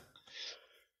because.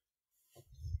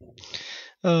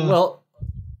 Well,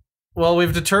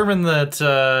 we've determined that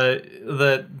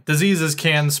that diseases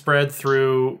can spread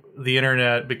through the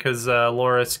internet because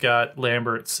Loris got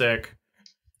Lambert sick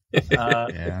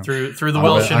through the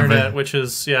Welsh internet, which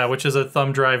is a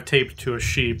thumb drive taped to a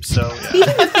sheep. So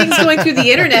Speaking of things going through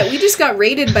the internet, we just got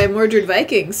raided by Mordred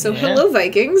Vikings. So hello,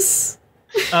 Vikings.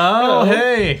 Oh,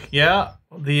 hey, yeah,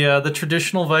 the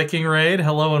traditional Viking raid.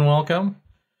 Hello and welcome.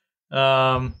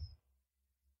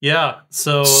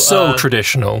 So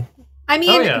traditional. I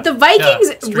mean, the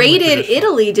Vikings raided traditional.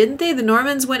 Italy, didn't they? The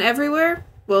Normans went everywhere.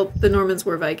 Well, the Normans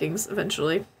were Vikings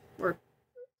eventually.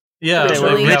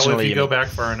 Originally, originally, if you go back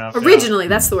far enough. Originally,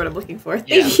 that's the word I'm looking for.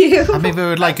 Thank you. I mean, they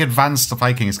were like advanced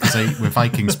Vikings because they were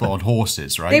Vikings but on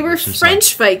horses, right? They were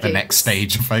French Vikings. The next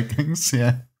stage of Vikings,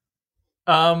 yeah.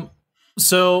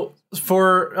 So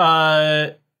for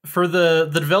the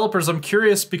developers, I'm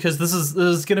curious because this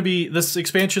is going to be, this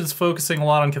expansion is focusing a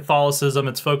lot on Catholicism.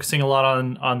 It's focusing a lot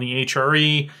on the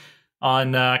HRE,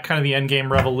 on kind of the endgame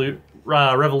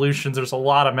revolutions. There's a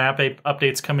lot of map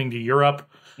updates coming to Europe.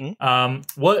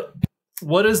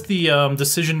 What is the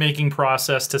decision-making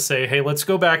process to say, hey, let's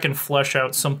go back and flesh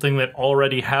out something that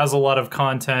already has a lot of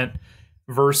content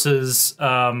versus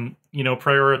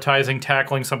prioritizing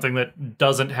tackling something that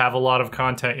doesn't have a lot of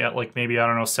content yet, like maybe, I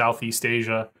don't know, Southeast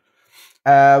Asia?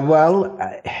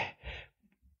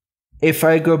 If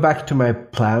I go back to my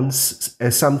plans,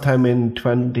 sometime in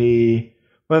when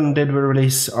did we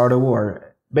release Art of War?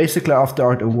 Basically, after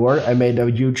Art of War, I made a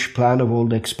huge plan of all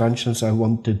the expansions I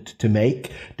wanted to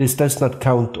make. This does not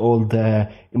count all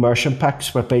the immersion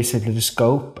packs, but basically the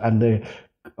scope and the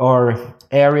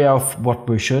area of what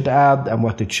we should add and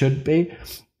what it should be,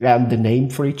 and the name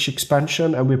for each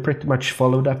expansion. And we pretty much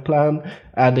follow that plan,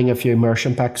 adding a few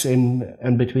immersion packs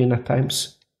in between at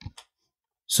times.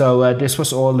 So this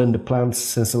was all in the plans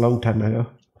since a long time ago.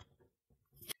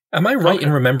 Am I right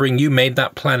in remembering you made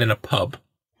that plan in a pub?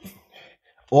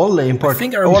 All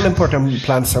important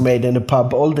plans are made in a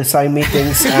pub. All design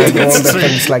meetings and all the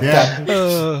things like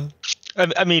that.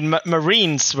 I mean,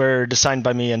 Marines were designed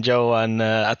by me and Joe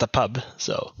at the pub.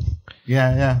 So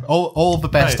yeah. All the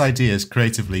best ideas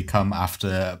creatively come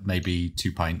after maybe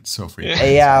 2 pints or 3 pints.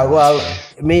 Yeah, well,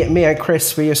 me and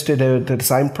Chris, we used to do the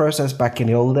design process back in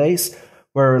the old days,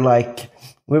 where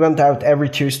we went out every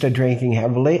Tuesday drinking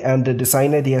heavily, and the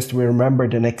design ideas we remember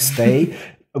the next day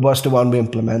was the one we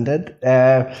implemented.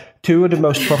 2 of the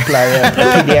most popular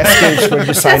PDS games were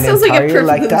designed entirely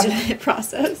like that. That sounds like a perfectly legitimate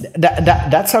process.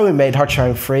 That's how we made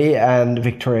Hotshine 3 and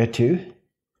Victoria 2.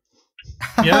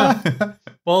 Yeah.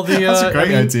 Well, that's a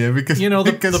great idea because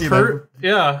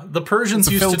the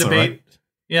Persians used to debate. Right?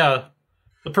 Yeah.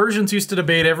 The Persians used to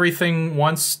debate everything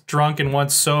once drunk and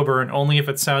once sober, and only if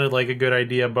it sounded like a good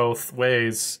idea both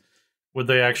ways would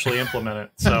they actually implement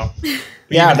it. So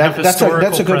yeah, that's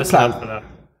a good plan. For that.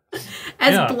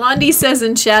 As Blondie says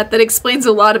in chat, that explains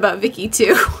a lot about Vicky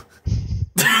too.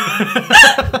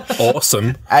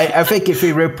 Awesome. I think if we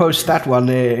repost that one,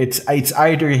 it's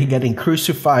either he getting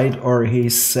crucified or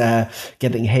he's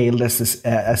getting hailed as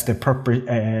the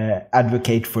proper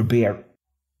advocate for beer.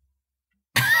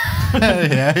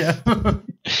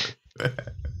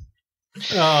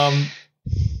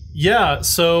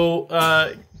 So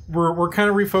we're kind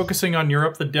of refocusing on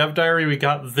Europe. The dev diary we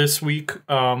got this week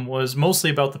was mostly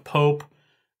about the Pope.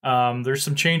 There's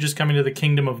some changes coming to the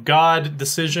Kingdom of God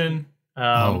decision.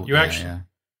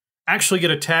 Actually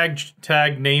get a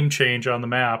tag name change on the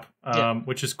map,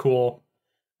 which is cool.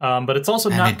 But it's also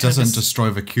not. And it doesn't destroy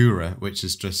the Cura, which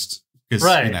is just because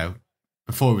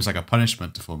before it was like a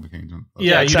punishment to form the kingdom.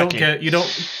 Yeah, exactly. you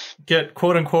don't get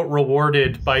quote unquote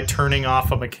rewarded by turning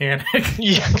off a mechanic,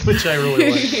 which I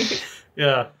really like.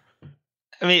 Yeah.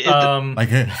 I mean,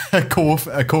 like a core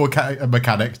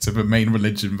mechanic to the main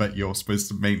religion that you're supposed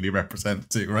to mainly represent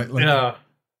too, right? Like, yeah.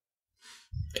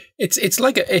 It's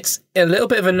like it's a little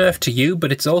bit of a nerf to you,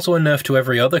 but it's also a nerf to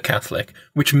every other Catholic,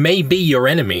 which may be your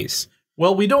enemies.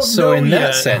 Well, we don't know in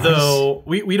yet, sense, though.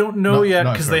 We don't know yet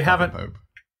because they haven't. Pope.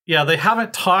 Yeah, they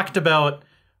haven't talked about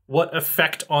what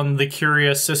effect on the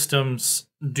Curia systems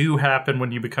do happen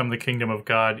when you become the Kingdom of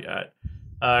God yet.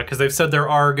 Because they've said there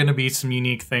are going to be some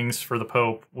unique things for the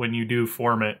Pope when you do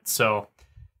form it. So,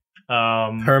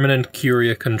 permanent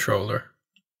Curia controller.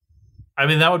 I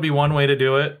mean, that would be one way to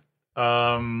do it.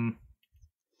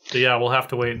 So yeah, we'll have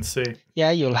to wait and see. Yeah,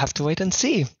 you'll have to wait and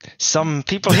see. Some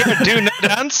people here do know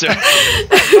the answer.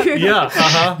 Yeah,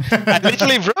 I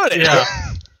literally wrote it. Yeah.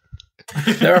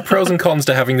 There are pros and cons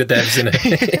to having the devs in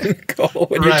a call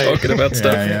when you're talking about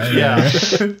stuff. Yeah.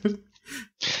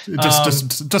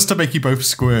 Just to make you both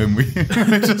squirm. We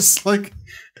just like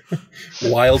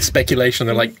wild speculation.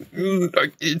 They're like,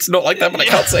 it's not like that, but I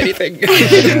can't say anything.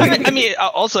 I mean,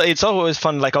 also it's always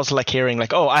fun, like also like hearing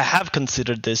like, oh, I have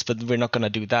considered this, but we're not gonna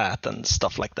do that and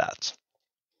stuff like that.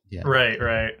 Yeah.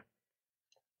 Right.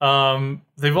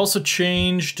 They've also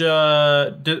changed,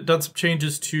 done some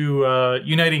changes to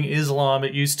uniting Islam.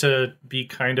 It used to be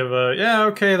kind of a, yeah,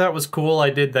 okay, that was cool, I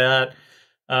did that.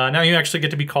 Now you actually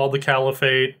get to be called the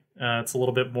Caliphate. It's a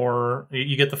little bit more,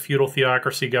 you get the feudal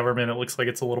theocracy government. It looks like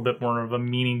it's a little bit more of a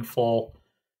meaningful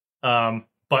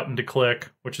button to click,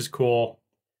 which is cool.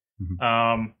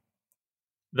 Mm-hmm.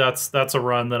 That's a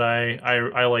run that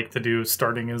I like to do,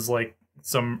 starting as like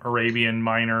some Arabian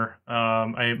minor.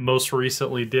 I most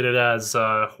recently did it as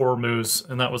Hormuz,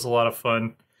 and that was a lot of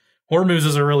fun. Hormuz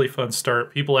is a really fun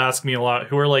start. People ask me a lot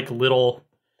who are like little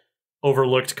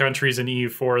overlooked countries in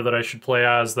EU4 that I should play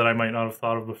as that I might not have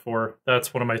thought of before.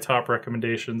 That's one of my top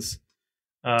recommendations.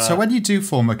 So when you do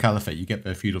form a caliphate, you get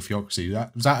the feudal theocracy.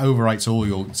 That overwrites all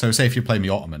your. So say if you're playing the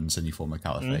Ottomans and you form a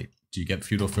caliphate, do you get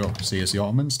feudal theocracy as the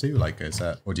Ottomans too? Like, is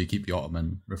that, or do you keep the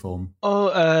Ottoman reform?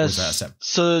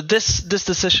 So this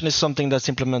decision is something that's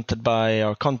implemented by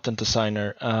our content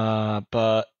designer.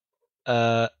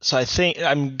 So I think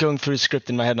I'm going through the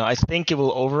script in my head now. I think it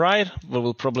will override.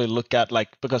 We'll probably look at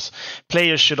like, because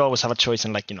players should always have a choice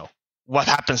in like, what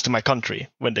happens to my country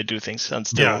when they do things and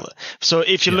still. Yeah. So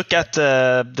if you look at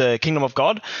the Kingdom of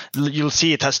God, you'll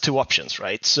see it has two options,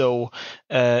 right? So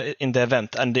in the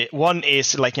event, and one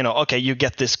is like, okay, you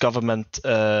get this government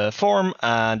form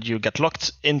and you get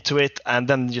locked into it, and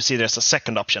then you see there's a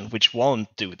second option which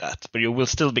won't do that, but you will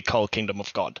still be called Kingdom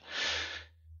of God.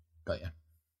 Got you.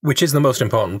 Which is the most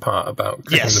important part about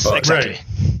clicking the button. Exactly. Right.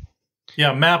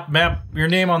 Yeah, map. Your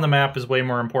name on the map is way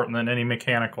more important than any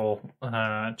mechanical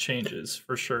changes,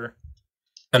 for sure.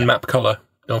 And map color.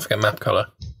 Don't forget map color.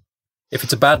 If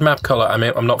it's a bad map color,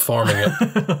 I'm not forming it.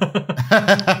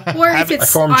 Or if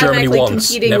it's automatically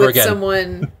competing with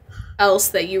someone else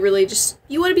that you really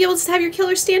you want to be able to have your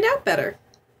killer stand out better.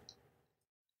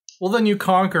 Well, then you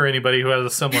conquer anybody who has a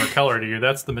similar color to you.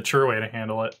 That's the mature way to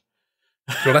handle it.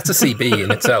 Well, that's a CB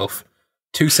in itself.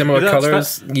 Two similar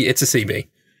colors, it's a CB.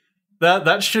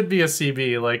 That should be a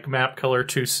CB, like map color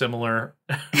too similar.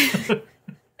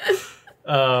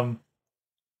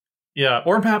 Yeah,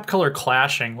 or map color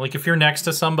clashing. Like if you're next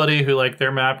to somebody who like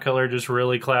their map color just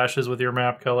really clashes with your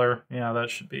map color, yeah, that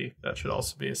should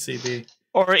also be a CB.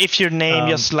 Or if your name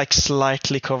just like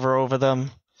slightly cover over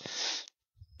them.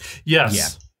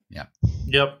 Yes. Yeah.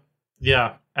 Yep.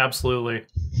 Yeah, absolutely.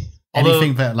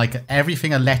 Anything that like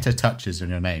everything a letter touches in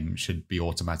your name should be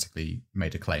automatically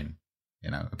made a claim.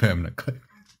 A permanent claim.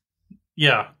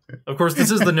 Yeah. Of course,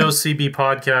 this is the NoCB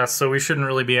podcast, so we shouldn't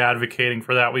really be advocating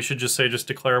for that. We should just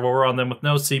declare war on them with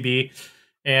NoCB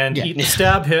and eat the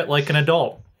stab hit like an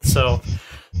adult. So,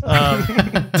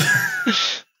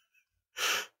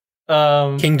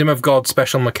 Kingdom of God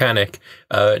special mechanic,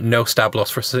 no stab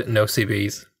loss for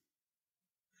NoCBs.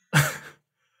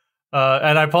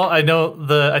 And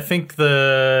I think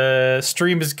the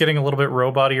stream is getting a little bit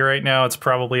robot-y right now. It's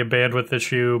probably a bandwidth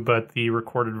issue, but the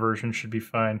recorded version should be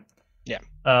fine. Yeah.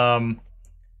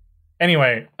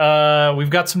 Anyway, we've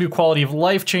got some new quality of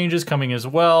life changes coming as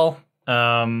well.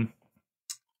 We've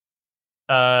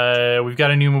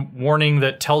got a new warning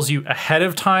that tells you ahead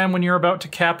of time when you're about to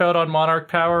cap out on Monarch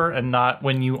power and not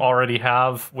when you already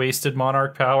have wasted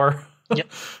Monarch power.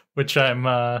 Yep. Which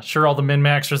I'm sure all the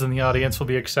min-maxers in the audience will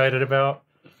be excited about.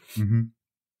 Mm-hmm.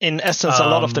 In essence, a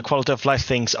lot of the quality of life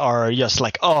things are just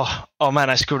like, oh man,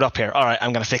 I screwed up here. All right,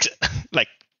 I'm going to fix it. Like,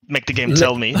 make the game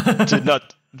tell me to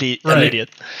not be an idiot.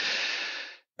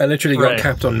 I literally got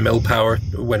capped on mill power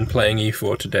when playing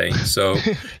E4 today. So,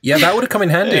 yeah, that would have come in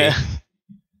handy.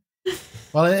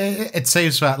 Well, it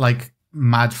saves that, like,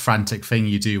 mad frantic thing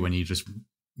you do when you just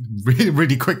really,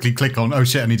 really quickly click on, oh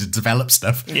shit, I need to develop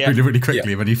stuff really, really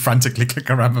quickly. When you frantically click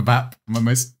around the map.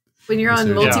 When you're on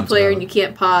multiplayer and you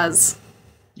can't pause.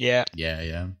 Yeah.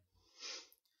 Yeah.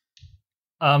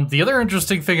 The other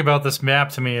interesting thing about this map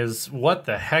to me is what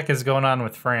the heck is going on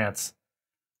with France?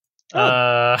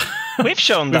 We've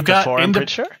shown that before, I'm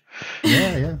pretty sure.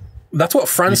 Yeah. That's what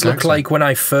France looked like when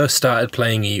I first started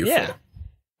playing EU4. Yeah.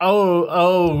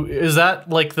 Oh, is that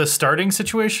like the starting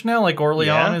situation now? Like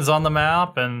Orléans is on the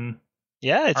map and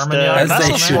it's Armagnac the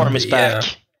Vassal Swarm is back. Yeah.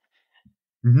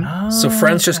 Mm-hmm. So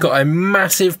France just got a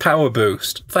massive power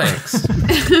boost. Thanks.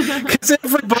 Because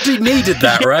everybody needed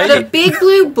that, right? The big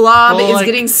blue blob is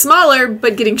getting smaller,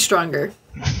 but getting stronger.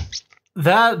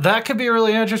 That could be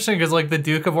really interesting because like the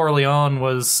Duke of Orleans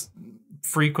was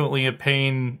frequently a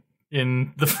pain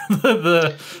in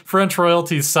the French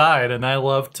royalty's side, and I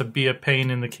love to be a pain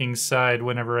in the king's side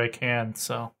whenever I can.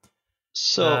 So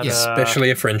especially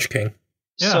a French king.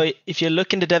 Yeah. So if you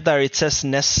look in the dev diary, it says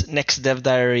next dev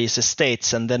diary is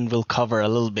estates, and then we'll cover a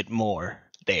little bit more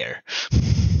there.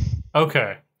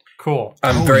 Okay, cool.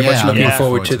 I'm very much looking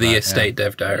forward to the estate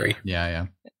dev diary. Yeah.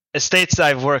 Estates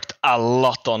I've worked a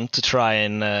lot on to try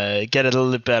and get it a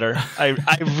little bit better. I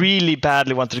really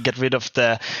badly wanted to get rid of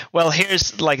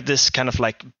here's like this kind of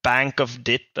like bank of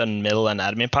dip and mill and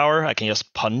admin power I can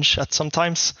just punch at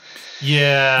sometimes.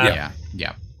 Yeah.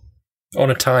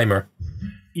 On a timer.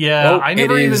 Yeah, I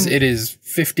never it is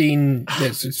 15.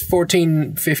 It's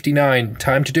 14:59.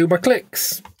 Time to do my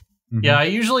clicks. Mm-hmm. Yeah, I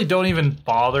usually don't even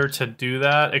bother to do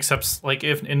that, except like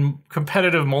if in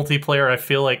competitive multiplayer, I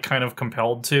feel like kind of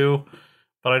compelled to.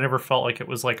 But I never felt like it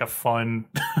was like a fun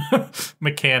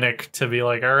mechanic to be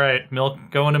like, all right,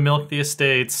 going to milk the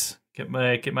estates, get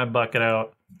my bucket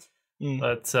out.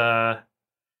 But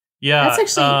yeah,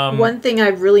 that's actually one thing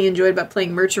I've really enjoyed about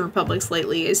playing Merchant Republics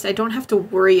lately is I don't have to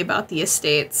worry about the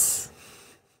estates.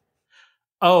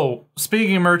 Oh,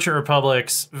 speaking of Merchant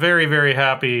Republics, very, very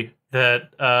happy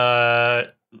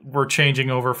that we're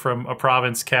changing over from a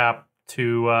province cap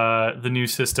to the new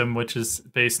system, which is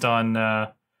based on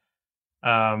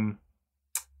the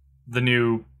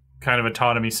new kind of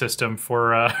autonomy system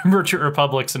for Merchant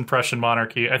Republics and Prussian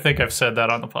monarchy. I think I've said that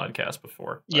on the podcast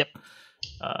before. Yep.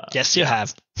 Yes, you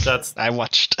have. I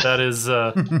watched. That is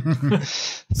that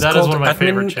is one of my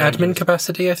favorite changes. Admin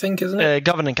capacity, I think, isn't it?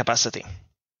 Governing capacity.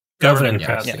 Governing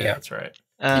capacity. Yeah, that's right.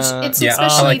 It's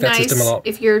especially like nice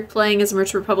if you're playing as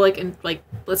Merchant Republic and, like,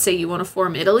 let's say you want to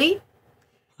form Italy.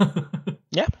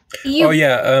 Yeah.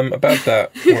 About that.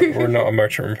 We're not a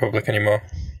Merchant Republic anymore.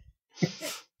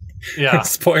 Yeah.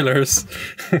 Spoilers.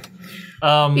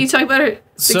 You talking about a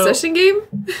succession game?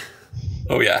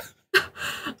 Oh, yeah.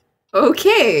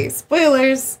 Okay,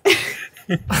 spoilers.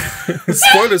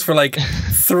 Spoilers for like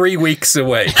 3 weeks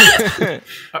away.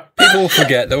 People will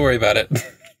forget. Don't worry about it.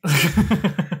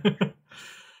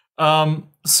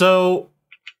 So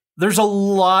there's a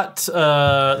lot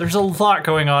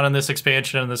going on in this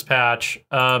expansion and this patch.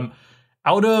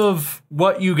 Out of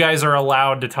what you guys are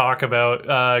allowed to talk about,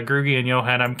 Groogy and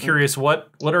Johan, I'm curious, what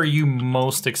are you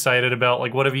most excited about?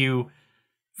 Like, what have you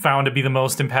found to be the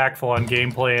most impactful on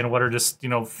gameplay, and what are just,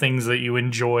 things that you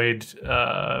enjoyed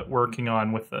working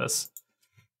on with this?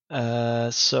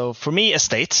 So for me,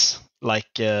 estates,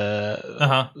 like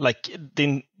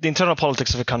the internal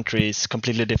politics of a country is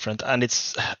completely different, and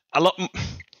it's a lot.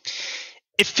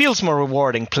 It feels more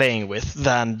rewarding playing with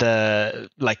than the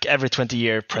every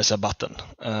 20-year press a button,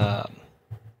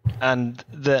 and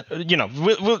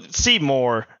we'll see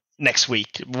more next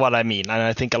week what I mean, and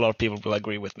I think a lot of people will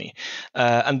agree with me.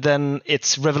 And then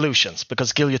it's revolutions,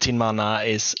 because guillotine mana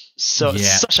is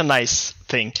such a nice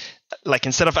thing. Like,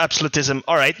 instead of absolutism,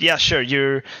 all right, yeah, sure,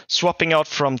 you're swapping out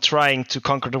from trying to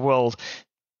conquer the world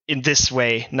in this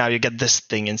way, now you get this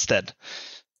thing instead.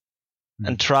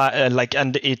 And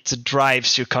and it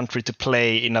drives your country to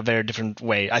play in a very different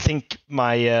way. I think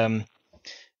my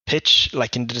pitch,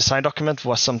 like in the design document,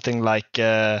 was something like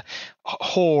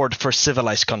horde for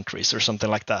civilized countries or something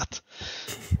like that.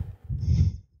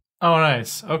 Oh,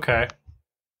 nice. Okay.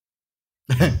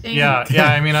 Yeah.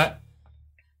 I mean,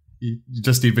 you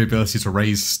just need the ability to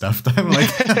raise stuff.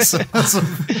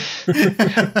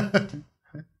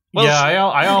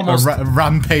 I almost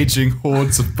rampaging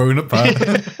hordes of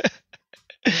Bonaparte.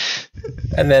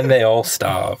 And then they all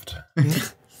starved.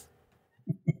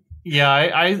 Yeah,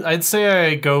 I'd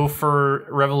say I go for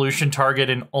Revolution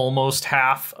target in almost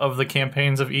half of the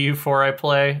campaigns of EU4 I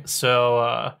play.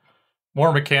 So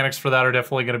more mechanics for that are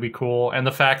definitely going to be cool. And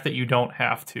the fact that you don't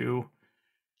have to,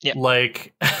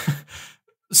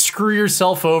 screw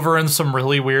yourself over in some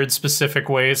really weird specific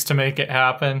ways to make it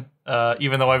happen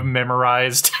even though I've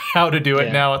memorized how to do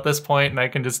it now at this point, and I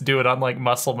can just do it on like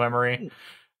muscle memory.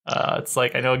 It's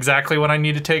like I know exactly when I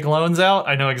need to take loans out.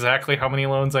 I know exactly how many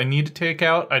loans I need to take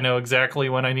out. I know exactly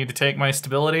when I need to take my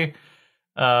stability.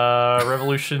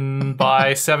 Revolution by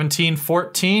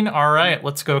 1714. All right,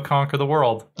 let's go conquer the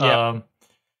world. There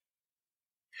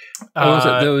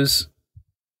was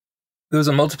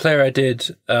a multiplayer I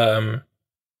did a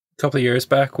couple of years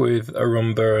back with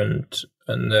Arumba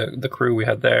and the crew we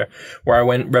had there, where I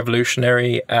went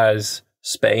revolutionary as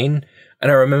Spain,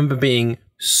 and I remember being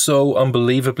so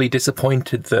unbelievably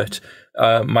disappointed that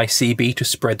my CB to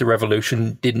spread the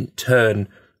revolution didn't turn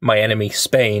my enemy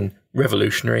Spain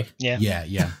revolutionary.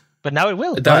 Yeah. But now it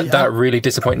will. That really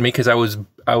disappointed me, because I was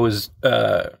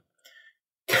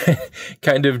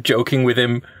kind of joking with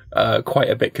him quite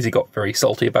a bit, because he got very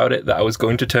salty about it, that I was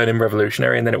going to turn him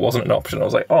revolutionary, and then it wasn't an option. I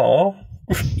was like, oh.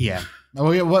 Yeah.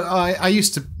 Oh yeah. Well, I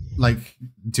used to like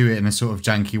do it in a sort of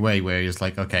janky way where it's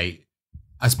like, okay,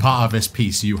 as part of this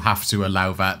piece, you have to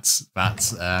allow that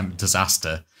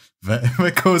disaster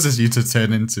that causes you to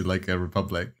turn into like a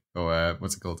republic, or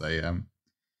what's it called?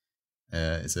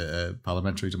 Is it a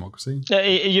parliamentary democracy?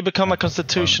 You become a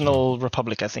constitutional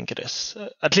republic, I think it is.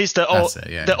 At least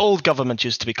the old government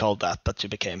used to be called that, but you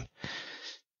became.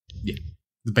 Yeah,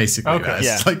 basically. Okay.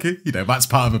 It's like, that's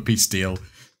part of a peace deal.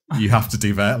 You have to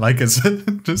do that. Like, it's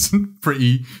just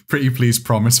pretty please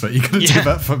promise that you're going to do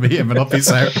that for me, and then I'll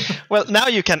peace out. Well, now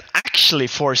you can actually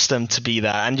force them to be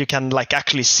that, and you can like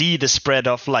actually see the spread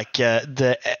of like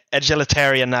the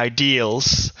egalitarian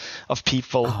ideals of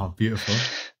people. Oh, beautiful.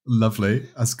 Lovely.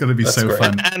 That's going to be so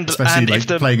fun. Especially like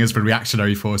playing as the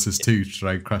reactionary forces too, to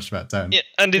try and crush that down. Yeah,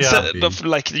 and instead of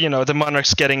like, the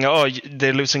monarchs getting,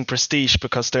 they're losing prestige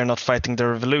because they're not fighting the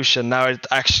revolution. Now it's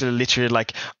actually literally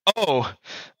like,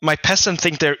 my peasants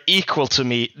think they're equal to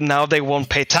me. Now they won't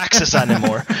pay taxes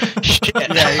anymore. Shit.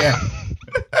 Yeah.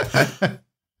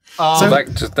 So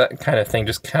that kind of thing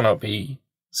just cannot be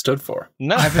stood for.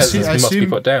 No, I assume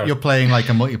put down. You're playing like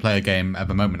a multiplayer game at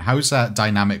the moment. How's that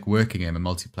dynamic working in a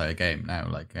multiplayer game now?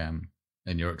 Like,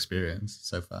 in your experience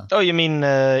so far? Oh, you mean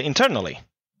internally?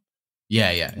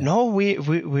 Yeah. No,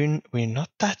 we're not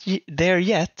there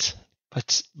yet,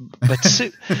 but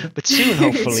soon,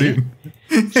 hopefully. Soon.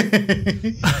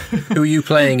 Who are you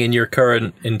playing in your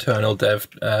current internal dev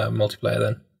multiplayer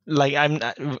then? Like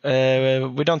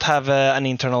we don't have an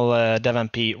internal dev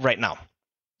MP right now.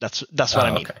 That's what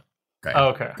I mean.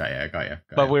 Okay. Got you.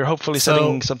 But we're hopefully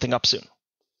setting something up soon.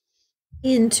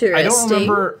 Interesting.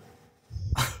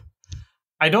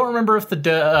 I don't remember if the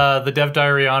dev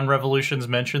diary on Revolutions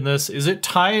mentioned this. Is it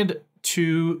tied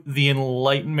to the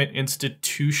Enlightenment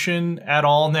institution at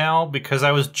all now? Because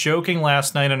I was joking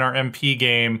last night in our MP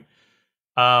game.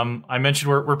 I mentioned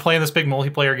we're playing this big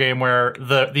multiplayer game where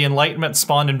the Enlightenment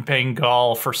spawned in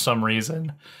Bengal for some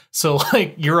reason. So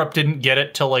like Europe didn't get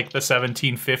it till like the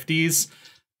 1750s.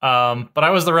 But I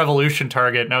was the revolution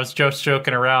target, and I was just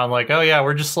joking around like, oh yeah,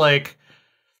 we're just like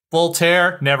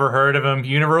Voltaire, never heard of him.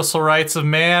 Universal rights of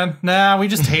man? Nah, we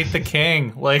just hate the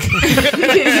king. Like,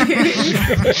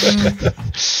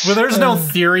 well, there's no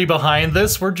theory behind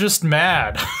this. We're just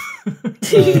mad.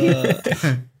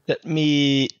 Let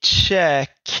me check.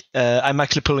 I'm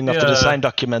actually pulling up the design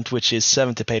document, which is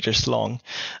 70 pages long.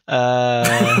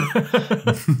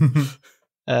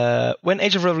 When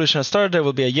Age of Revolution has started, there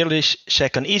will be a yearly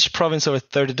check on each province over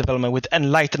 30 development with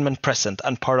Enlightenment present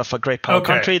and part of a great power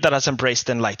country that has embraced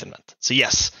the Enlightenment. So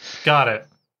yes. Got it.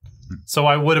 So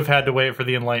I would have had to wait for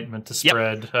the Enlightenment to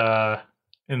spread. Yep.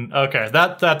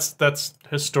 That's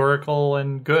historical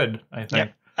and good, I think.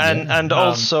 Yep. And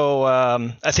also,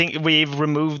 I think we've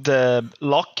removed the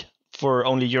lock for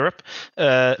only Europe.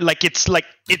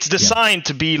 It's designed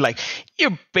to be like,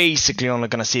 you're basically only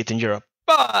going to see it in Europe.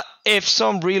 But if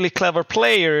some really clever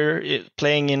player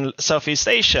playing in Southeast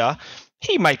Asia,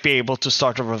 he might be able to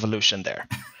start a revolution there.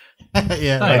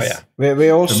 Yeah, nice. We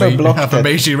also blocked a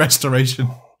Meiji restoration.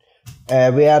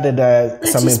 We added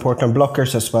some important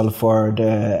blockers as well for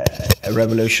the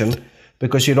revolution.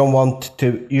 Because you don't want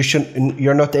to,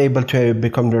 you're not able to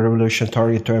become the revolution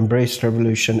target to embrace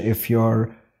revolution if you're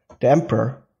the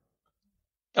emperor.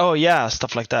 Oh yeah,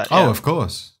 stuff like that. Oh, of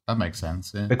course, that makes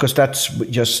sense. Yeah. Because that's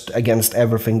just against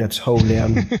everything that's holy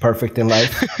and perfect in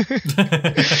life.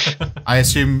 I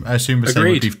assume the same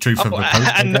would be true for the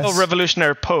Pope. And no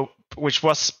revolutionary Pope, which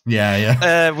was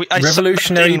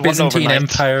revolutionary Byzantine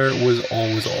Empire was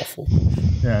always awful.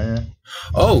 Yeah.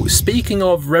 Oh, speaking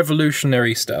of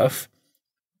revolutionary stuff.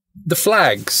 The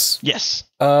flags. Yes.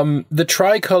 The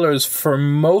tricolors for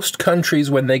most countries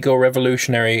when they go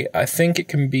revolutionary, I think it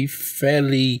can be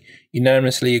fairly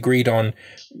unanimously agreed on,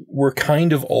 were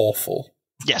kind of awful.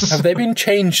 Yes. Have they been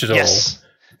changed at all? Yes.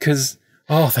 Because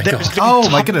thank God. Oh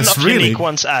my goodness, really? Unique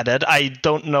ones added. I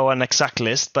don't know an exact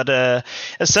list, but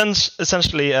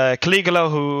essentially Caligula,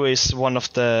 who is one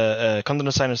of the content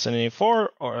designers in E4,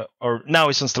 or now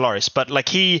he's in Stellaris, but like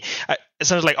he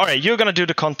essentially like, all right, you're gonna do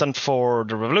the content for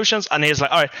the revolutions, and he's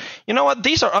like, all right, you know what,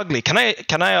 these are ugly. Can I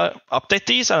update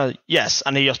these? Yes,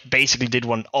 and he just basically did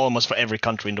one almost for every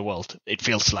country in the world. It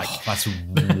feels like that's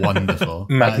wonderful.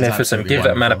 Magnificent. Give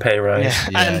that man a pay rise.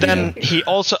 Yeah. And then he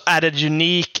also added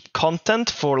unique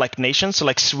content for like nations. So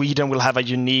like Sweden will have a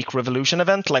unique revolution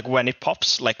event, like when it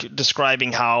pops, like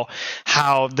describing how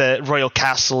the royal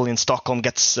castle in Stockholm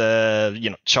gets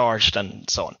charged and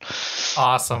so on.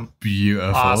 Awesome.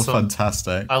 Beautiful. Awesome. Fantastic.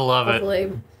 I love it.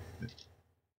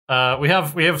 We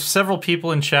have several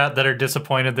people in chat that are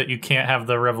disappointed that you can't have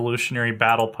the Revolutionary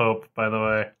Battle Pope, by the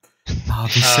way. Oh,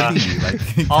 be silly.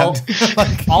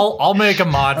 I'll make a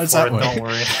mod for it, don't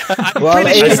worry. I'm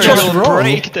pretty sure it'll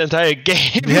break the entire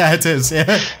game. Yeah, it is,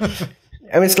 yeah.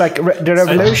 I mean, it's like the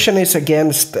revolution is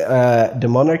against the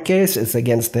monarchies, it's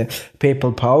against the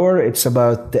papal power, it's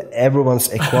about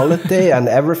everyone's equality and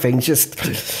everything. Just,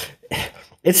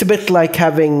 it's a bit like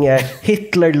having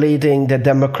Hitler leading the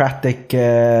democratic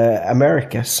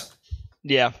Americas.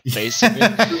 Yeah, basically.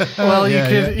 Well,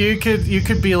 you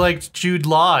could be like Jude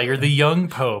Law. You're the young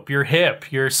pope. You're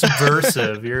hip. You're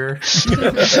subversive. You're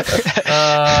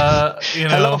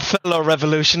Hello, fellow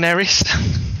revolutionaries.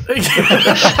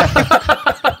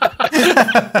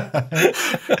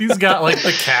 He's got like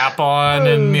the cap on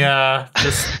and I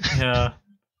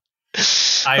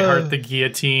heart the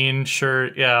guillotine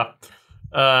shirt. Yeah,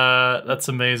 that's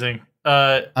amazing.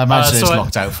 I imagine it's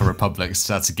locked out for republics.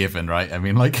 So that's a given, right? I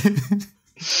mean, like,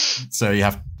 so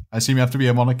I assume you have to be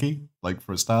a monarchy, like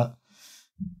for a start.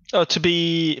 Oh, to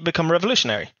become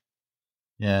revolutionary.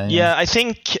 Yeah. I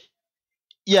think.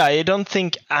 Yeah, I don't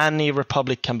think any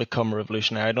republic can become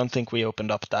revolutionary. I don't think we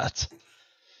opened up that.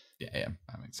 Yeah,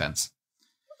 that makes sense.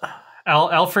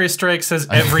 Alfred Strike says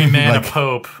every man a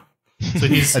pope. So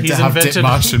he's invented. Dick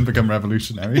Martian become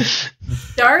revolutionary.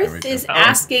 Darth is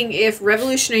asking if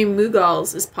revolutionary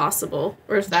Mughals is possible,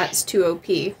 or if that's too OP.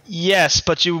 Yes,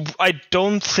 but I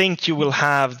don't think you will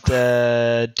have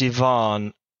the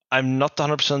Divan. I'm not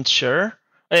 100% sure.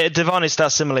 Divan is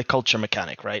that similar culture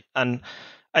mechanic, right? And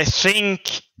I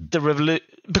think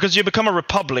because you become a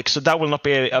republic, so that will not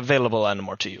be available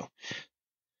anymore to you.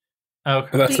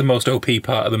 Okay, that's the most OP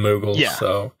part of the Mughals. Yeah.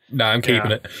 So no, I'm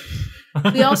keeping it.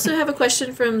 We also have a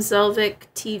question from Zelvic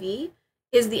TV.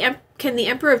 Can the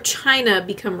Emperor of China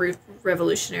become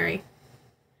revolutionary?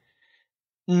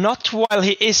 Not while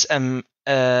he is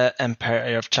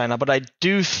Emperor of China, but I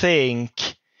do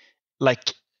think,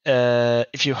 like,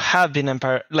 if you have been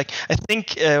Emperor, like, I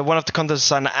think one of the content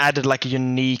designers added like a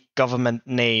unique government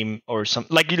name or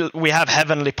something. Like we have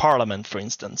Heavenly Parliament, for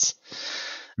instance.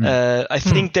 I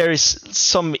think there is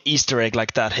some Easter egg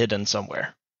like that hidden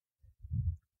somewhere.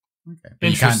 Okay. But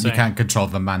you can't control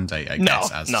the mandate, I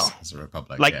guess, as a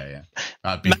republic. Like,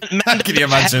 that'd be, can you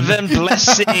imagine? Heaven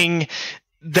blessing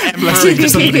the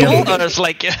emperor. It's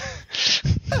like,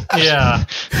 yeah.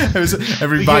 It was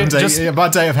every mandate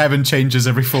of heaven changes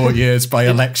every 4 years by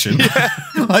election.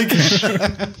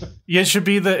 It should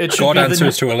be God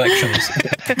answers to elections.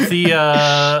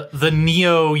 The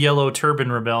Neo Yellow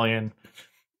Turban Rebellion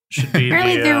should be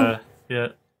There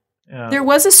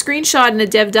was a screenshot in a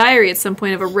dev diary at some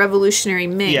point of a revolutionary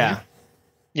Ming.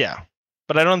 Yeah.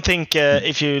 But I don't think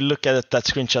if you look at that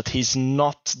screenshot, he's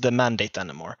not the mandate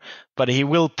anymore. But he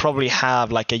will probably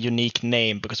have like a unique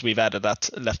name because we've added that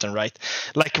left and right.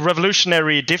 Like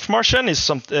Revolutionary Diff Martian is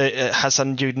has a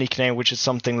unique name, which is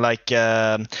something like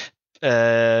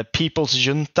People's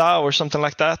Junta or something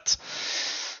like that.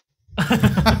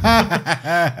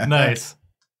 Nice.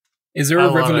 Is there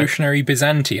a Revolutionary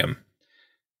Byzantium?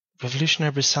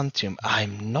 Revolutionary Byzantium.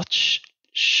 I'm not.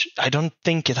 I don't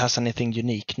think it has anything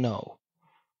unique. No.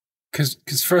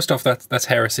 Because first off, that's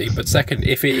heresy. But second,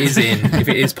 if it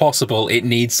is possible, it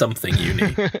needs something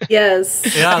unique.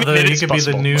 Yes. Yeah, it could be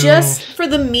the new. Just for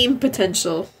the meme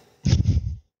potential.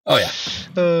 Oh yeah.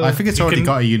 I think it's already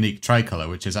got a unique tricolor,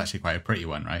 which is actually quite a pretty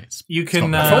one, right? You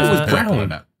can. I thought it was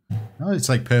brown. No, it's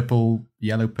like purple,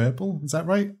 yellow, purple. Is that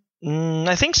right?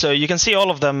 I think so. You can see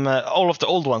all of them, all of the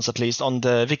old ones at least, on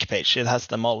the wiki page. It has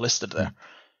them all listed there.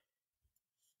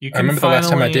 You I remember the last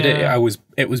time I did it,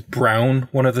 it was brown.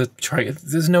 One of the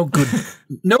there's no good,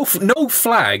 no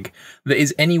flag that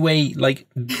is any way like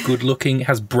good looking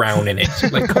has brown in it.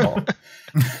 Like, come on.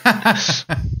 Unless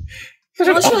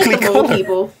you like the mole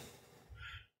people.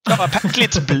 Oh, apparently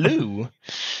it's blue.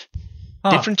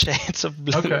 Different shades of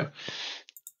blue. Okay.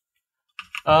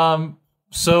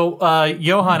 So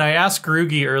Johan, I asked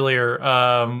Groogy earlier.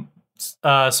 So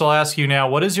I'll ask you now.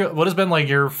 What has been like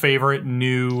your favorite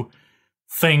new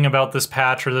thing about this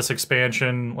patch or this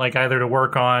expansion, like either to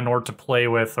work on or to play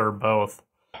with or both?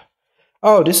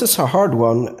 Oh, this is a hard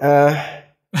one.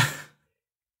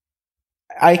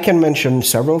 I can mention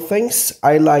several things.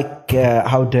 I like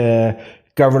how the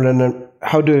governing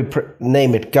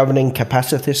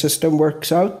capacity system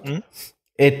works out. Mm.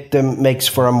 It makes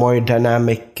for a more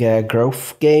dynamic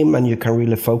growth game, and you can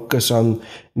really focus on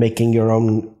making your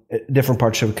own different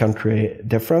parts of the country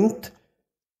different.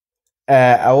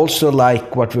 I also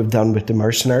like what we've done with the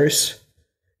mercenaries,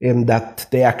 in that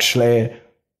they actually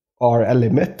are a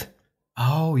limit.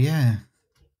 Oh, yeah.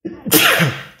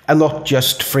 And not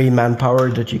just free manpower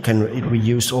that you can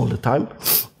reuse all the time.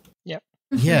 Yeah.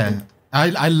 Yeah.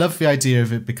 I love the idea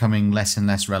of it becoming less and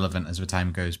less relevant as the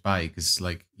time goes by, because,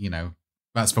 like, you know,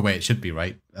 that's the way it should be,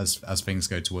 right? As things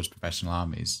go towards professional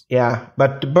armies. Yeah,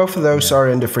 but both of those are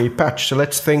in the free patch. So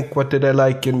let's think, what did I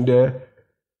like in the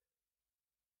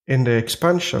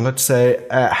expansion? Let's say,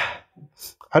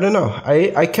 I don't know.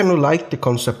 I kind of like the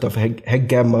concept of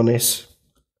hegemonies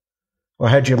or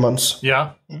hegemons.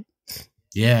 Yeah.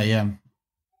 Yeah.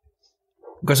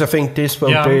 Because I think this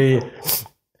will be.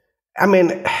 I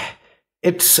mean,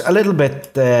 it's a little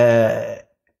bit.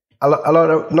 A lot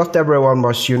of, not everyone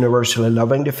was universally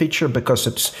loving the feature because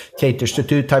it caters to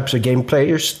two types of game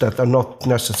players that are not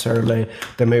necessarily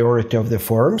the majority of the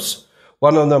forums.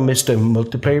 One of them is the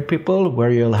multiplayer people,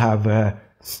 where you'll have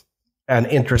an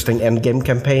interesting endgame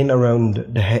campaign around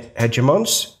the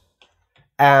hegemons.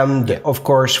 And, of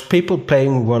course, people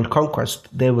playing World Conquest,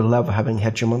 they will love having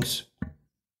hegemons.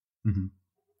 Mm-hmm.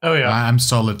 Oh, yeah. I'm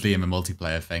solidly in the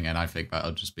multiplayer thing, and I think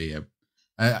that'll just be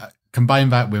combine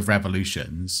that with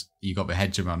Revolutions. You got the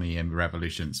hegemony and the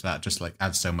Revolutions. That just like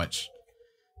adds so much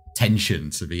tension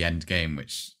to the end game,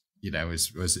 which, you know,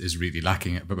 is really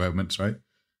lacking at the moment, right?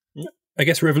 I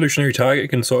guess Revolutionary Target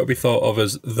can sort of be thought of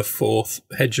as the fourth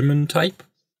hegemon type,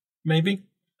 maybe.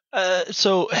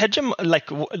 So hegemon, like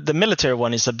the military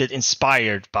one, is a bit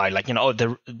inspired by, like, you know,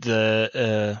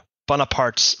 the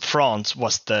Bonaparte's France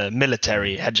was the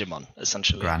military hegemon,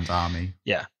 essentially. Grand Army.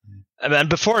 Yeah. And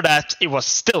before that, it was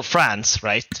still France,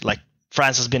 right? Like,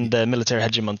 France has been the military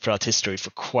hegemon throughout history for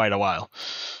quite a while.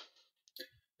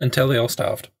 Until they all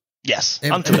starved. Yes. It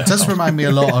does remind me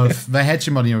a lot of the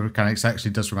hegemony mechanics.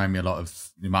 Actually, does remind me a lot of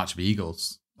the March of the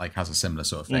Eagles. Like, has a similar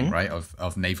sort of thing, right?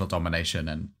 Of naval domination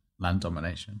and land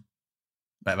domination.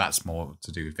 But that's more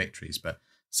to do with victories. But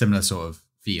similar sort of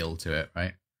feel to it,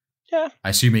 right? Yeah. I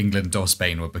assume England or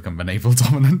Spain will become the naval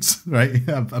dominant, right?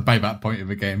 By that point of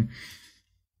the game.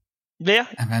 Yeah,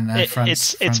 and then,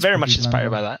 France very much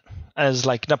inspired by that. As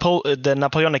like the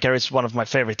Napoleonic era is one of my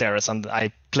favorite eras, and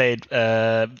I played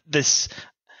this.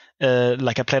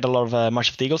 I played a lot of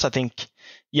March of the Eagles. I think,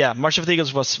 March of the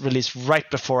Eagles was released right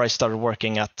before I started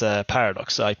working at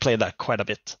Paradox, so I played that quite a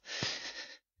bit.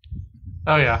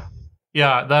 Oh yeah.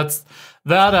 That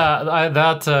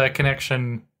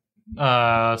connection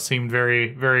seemed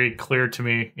very, very clear to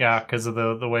me. Yeah, because of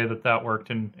the way that worked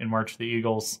in March of the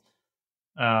Eagles.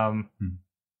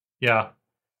 Yeah.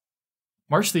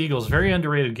 March of the Eagles, very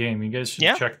underrated game. You guys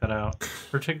should check that out.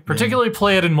 Particularly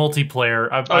play it in multiplayer.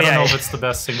 I don't know if it's the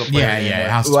best single player. Yeah, it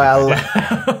has to.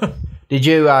 Well, the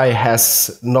UI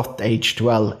has not aged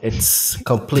well. It's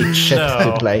complete shit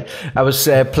to play. I was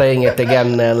playing it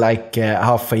again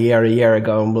half a year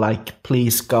ago. I'm like,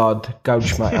 please God,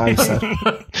 gouge my eyes out.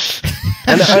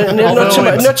 And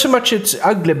not so much it's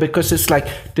ugly, because it's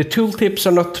like the tooltips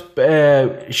are not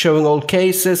showing all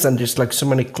cases, and there's like so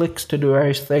many clicks to do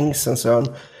various things and so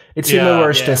on. It's even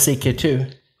worse than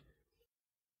CK2.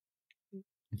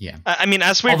 Yeah. I mean,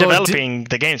 as we're developing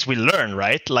the games, we learn,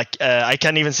 right? Like, I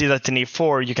can even see that in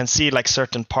E4, you can see like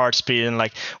certain parts being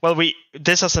like, well,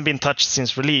 this hasn't been touched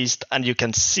since released, and you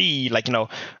can see, like, you know,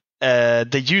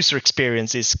 the user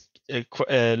experience is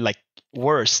like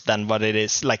worse than what it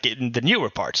is like in the newer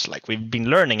parts. Like, we've been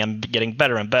learning and getting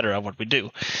better and better at what we do.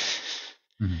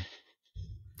 Mm-hmm.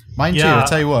 Mine too. I'll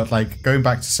tell you what, like, going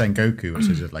back to Sengoku, which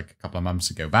was like a couple of months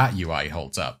ago, that UI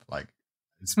holds up. Like,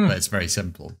 but it's very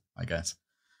simple, I guess.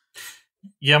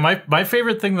 Yeah, my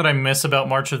favorite thing that I miss about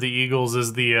March of the Eagles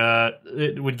is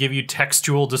it would give you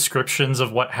textual descriptions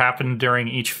of what happened during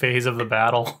each phase of the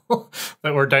battle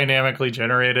that were dynamically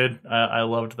generated. I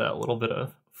loved that little bit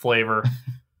of flavor.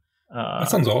 That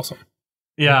sounds awesome.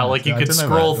 Yeah, like you could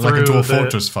scroll through like a Dwarf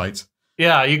Fortress fight.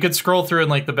 Yeah, you could scroll through and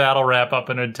like the battle wrap up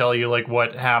and it'd tell you like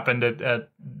what happened at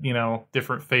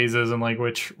different phases and like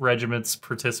which regiments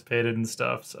participated and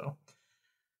stuff. So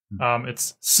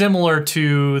it's similar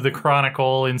to the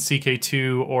Chronicle in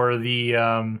CK2 or the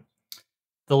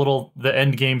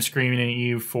end game screen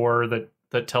in EU4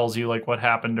 that tells you like what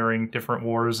happened during different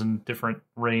wars and different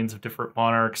reigns of different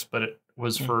monarchs, but it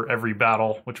was for every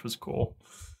battle, which was cool.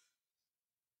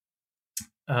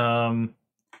 So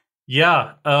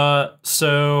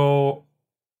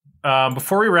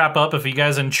before we wrap up, if you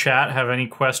guys in chat have any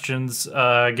questions,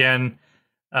 again,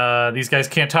 these guys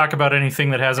can't talk about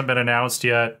anything that hasn't been announced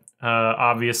yet,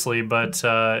 obviously, but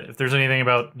if there's anything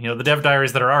about the dev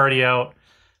diaries that are already out,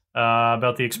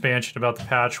 about the expansion, about the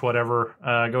patch, whatever,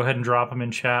 go ahead and drop them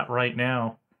in chat right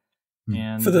now.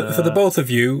 And for the both of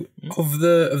you, of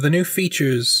the new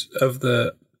features of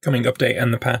the coming update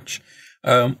and the patch,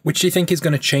 which do you think is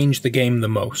going to change the game the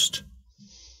most?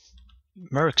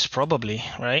 Mercs, probably,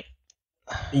 right?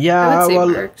 Yeah, I would say well,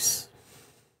 Mercs.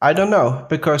 I don't know,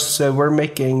 because we're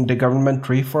making the government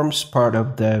reforms part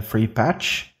of the free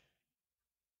patch.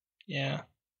 Yeah.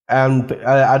 And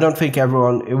I don't think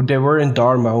everyone... They were in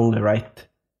Dharma only, right?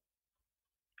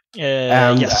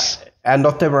 Yes. And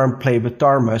not everyone played with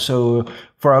Dharma, so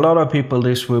for a lot of people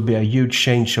this will be a huge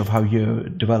change of how you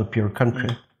develop your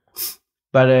country.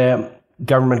 But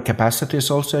government capacity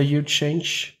is also a huge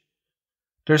change.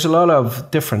 There's a lot of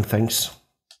different things.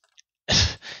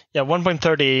 Yeah,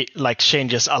 1.30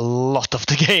 changes a lot of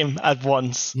the game at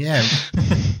once. Yeah.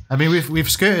 I mean, we've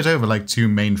skirted over like two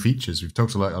main features. We've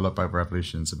talked a lot about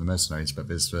Revolutions and the Mercenaries, but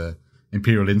there's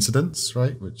Imperial Incidents,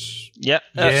 right? Which yeah.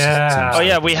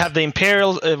 We have the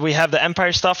Imperial, we have the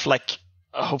Empire stuff.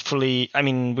 Hopefully, I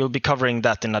mean, we'll be covering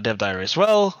that in a dev diary as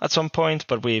well at some point.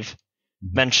 But we've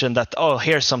mentioned that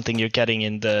here's something you're getting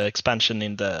in the expansion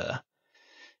in the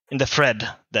thread,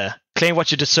 the claim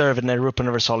what you deserve in the Europa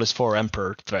Universalis IV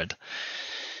Emperor thread.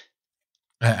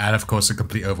 And of course, a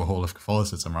complete overhaul of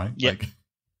Catholicism, right? Yeah.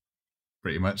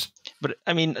 Pretty much. But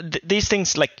I mean, these things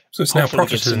so it's now hopefully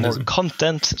get some more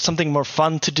content, something more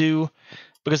fun to do,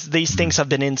 because these things have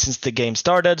been in since the game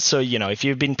started. So if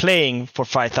you've been playing for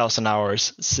 5,000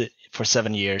 hours for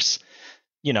 7 years,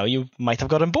 you might have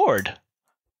gotten bored.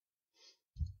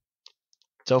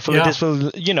 So hopefully this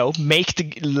will,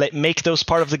 make those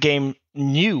part of the game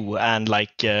new and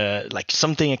like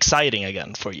something exciting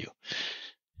again for you.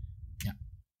 Yeah.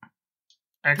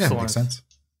 Excellent. Yeah, makes sense.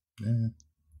 Yeah.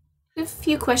 We have a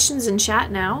few questions in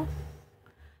chat now.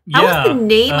 How was the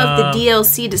name of the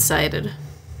DLC decided?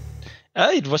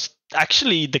 It was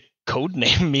actually the code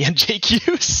name me and Jake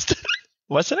used,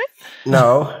 wasn't it?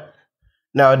 No,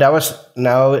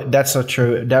 that's not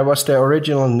true. That was the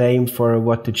original name for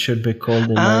what it should be called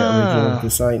in my original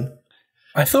design.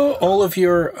 I thought all of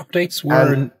your updates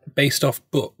were based off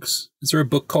books. Is there a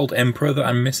book called Emperor that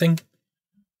I'm missing?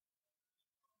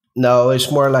 No, it's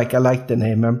more like I like the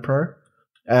name Emperor.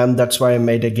 And that's why I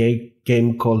made a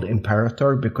game called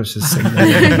Imperator, because it's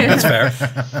that's fair.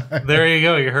 There you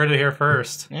go. You heard it here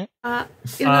first. Another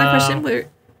question: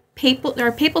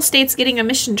 are papal states getting a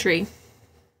mission tree?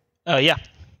 Yeah.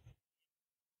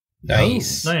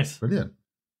 Nice. Nice. Brilliant.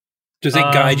 Does it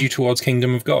guide you towards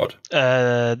Kingdom of God?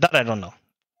 That I don't know.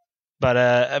 But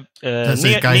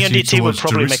Neon DT will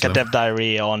probably make a dev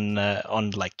diary on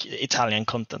Italian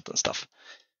content and stuff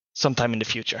sometime in the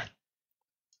future.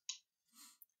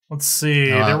 Let's see.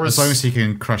 As long as he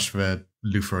can crush the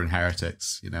Lutheran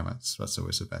heretics, that's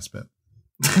always the best bit.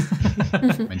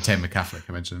 Maintain the Catholic,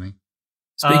 eventually.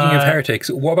 Speaking of heretics,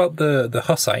 what about the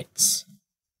Hussites?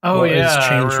 Oh,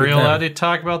 are we allowed to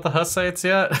talk about the Hussites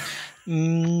yet?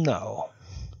 No.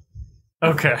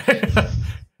 Okay.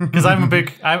 Because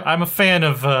I'm a fan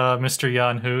of Mr.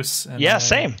 Jan Hus. Yeah,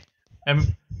 same.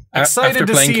 I'm excited after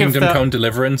to playing see Kingdom if Come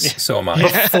Deliverance, so am I.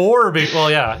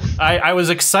 I was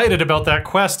excited about that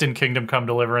quest in Kingdom Come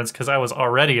Deliverance because I was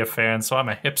already a fan, so I'm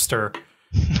a hipster.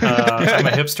 I'm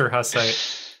a hipster Hussite.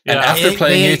 Yeah. And after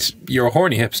playing it, you're a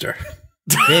horny hipster.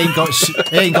 They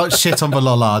ain't got shit on the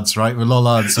Lollards, right? The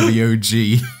Lollards are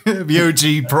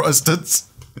the OG Protestants.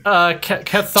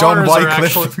 Cathars are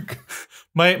actually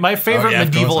my favorite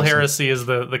medieval heresy is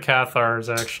the Cathars,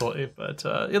 actually, but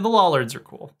the Lollards are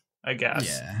cool, I guess.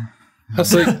 Yeah.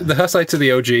 The Hussites are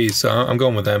the OGs, so I'm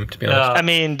going with them, to be honest. I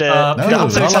mean, the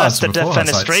Hussites has the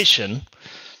defenestration.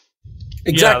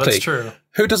 Exactly. Yeah, that's true.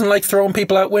 Who doesn't like throwing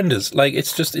people out windows? Like,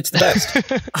 it's the best.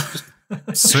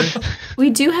 We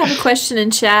do have a question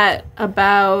in chat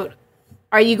about,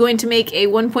 are you going to make a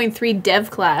 1.3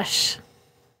 dev clash?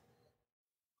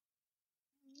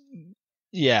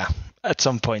 Yeah, at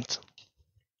some point.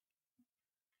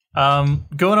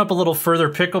 Going up a little further,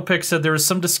 Picklepick said there was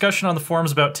some discussion on the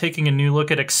forums about taking a new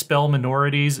look at expel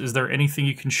minorities. Is there anything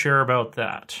you can share about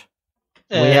that?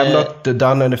 We have not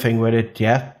done anything with it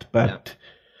yet, but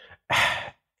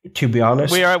to be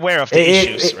honest, we are aware of the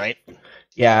issues, right?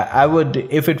 Yeah, I would,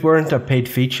 if it weren't a paid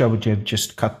feature, I would have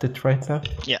just cut it right now.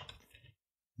 Yeah.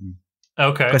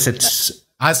 Okay. Because it's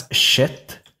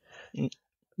shit.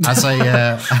 As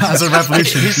a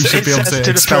revolution, you should be able to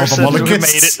expel the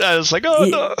mollusks. I was like, oh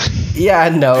no. Yeah, I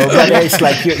know, but it's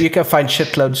like you can find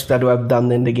shitloads that I've done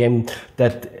in the game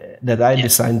that I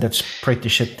designed that's pretty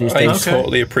shit these days. I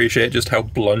totally appreciate just how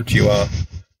blunt you are.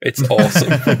 It's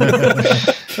awesome.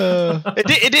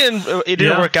 It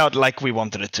didn't work out like we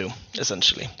wanted it to,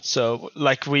 essentially. So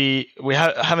like we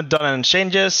haven't done any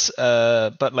changes,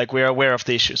 but like we're aware of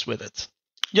the issues with it.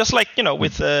 Just like, you know,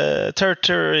 with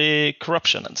territory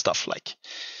corruption and stuff like.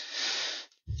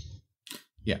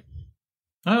 Yeah.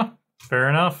 Oh, fair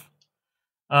enough.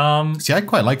 See, I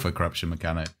quite like the corruption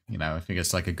mechanic. You know, I think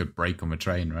it's like a good break on the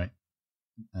train, right?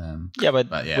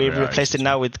 But we've replaced it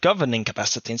now with governing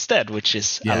capacity instead, which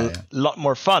is a lot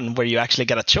more fun, where you actually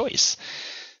get a choice.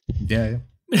 Yeah.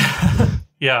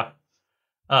 Yeah.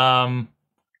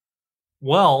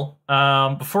 Well,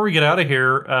 before we get out of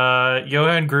here,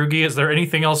 Johan, Groogy, is there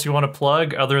anything else you want to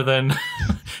plug other than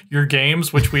your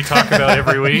games, which we talk about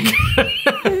every week?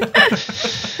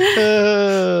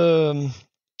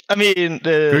 I mean,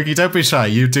 Groogy, don't be shy.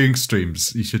 You're doing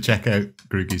streams. You should check out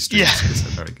Groogy's streams because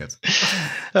they're very good.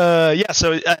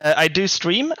 So I do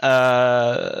stream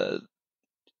from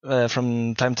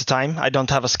time to time. I don't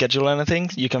have a schedule or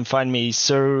anything. You can find me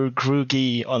Sir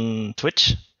Groogy on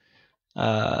Twitch.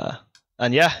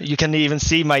 And yeah, you can even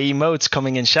see my emotes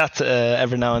coming in chat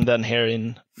every now and then here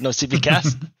in NoCB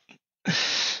Cast.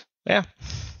 Yeah.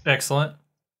 Excellent.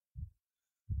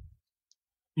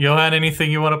 Johan,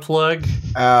 anything you want to plug?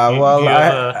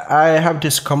 I have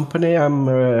this company. I'm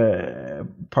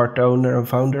part owner and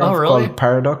founder of called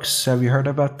Paradox. Have you heard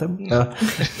about them? Really?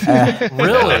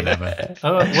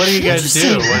 What do you guys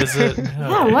do? What is it?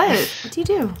 What do you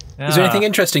do? Yeah. Is there anything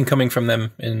interesting coming from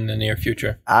them in the near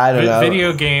future? I don't know.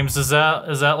 Video games, is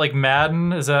that like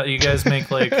Madden? Is that you guys make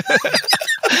like...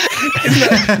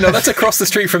 No, that's across the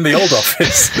street from the old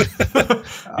office.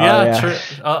 True.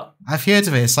 I've heard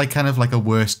of it. It's like kind of like a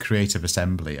worse creative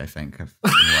assembly, I think. Yeah,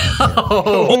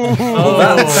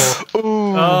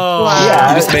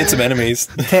 you just made some enemies.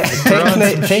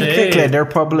 Technically, they're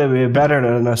probably better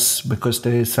than us because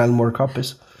they sell more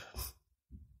copies.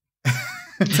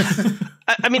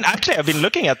 I mean, actually, I've been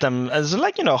looking at them as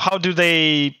like, you know, how do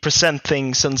they present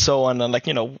things and so on, and like,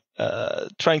 you know,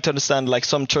 trying to understand like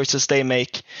some choices they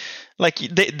make. Like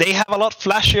they have a lot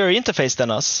flashier interface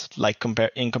than us, like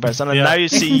in comparison. And now you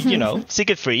see, you know,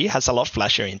 Secret Free has a lot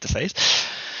flashier interface.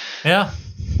 Yeah.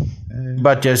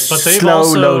 But just slow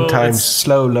load times.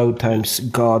 Load times.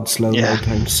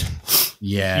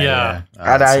 Yeah.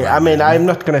 And I mean, I'm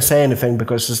not going to say anything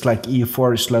because it's like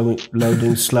E4 is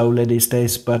loading slowly these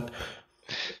days, but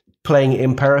playing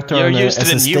Imperator You're on used to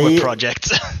SSD, the newer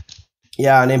projects.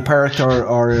 Yeah, an Imperator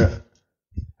or...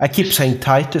 I keep saying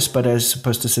Titus, but I was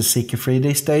supposed to say Secret Free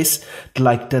these days.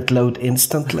 Like that load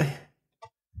instantly.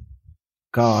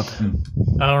 God.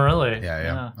 Oh, really?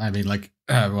 Yeah. I mean, like,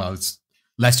 it's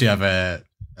unless you have a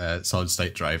solid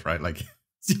state drive, right? Like,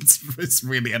 it's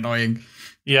really annoying.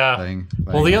 Yeah.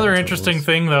 Well, the other interesting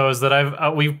thing though is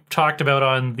that we've talked about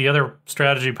on the other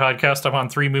strategy podcast I'm on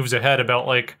 3 Moves Ahead about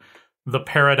like the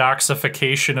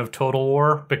paradoxification of Total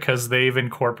War, because they've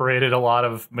incorporated a lot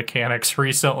of mechanics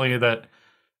recently that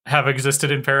have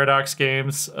existed in Paradox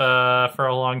games for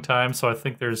a long time. So I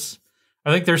think there's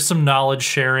some knowledge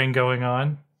sharing going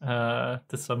on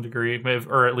to some degree,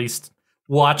 or at least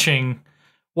watching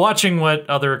what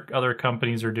other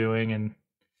companies are doing and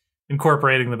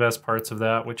incorporating the best parts of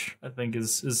that, which I think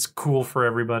is cool for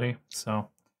everybody. So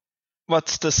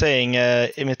what's the saying?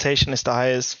 Imitation is the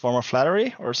highest form of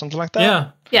flattery, or something like that? Yeah.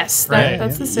 Yes,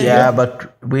 that's the saying. Yeah,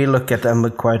 but we look at them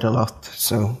quite a lot,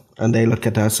 and they look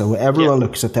at us, so everyone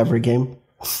looks at every game.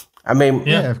 I mean,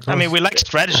 we like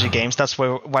strategy games. That's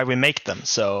why we make them.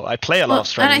 So I play a lot of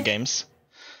strategy games.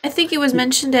 I think it was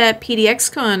mentioned at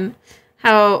PDXCon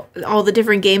how all the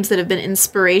different games that have been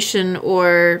inspiration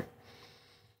or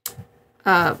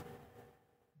can't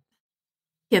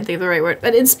think of the right word,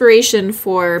 but inspiration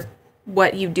for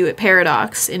what you do at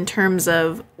Paradox in terms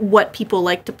of what people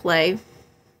like to play.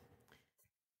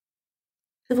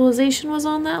 Civilization was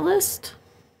on that list.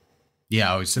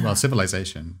 Yeah,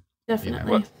 Civilization.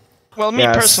 Definitely. Well, me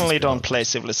personally don't play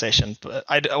Civilization, but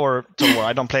I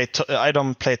don't play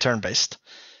turn-based.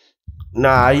 No,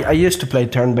 I used to play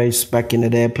turn-based back in the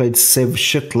day. I played Civ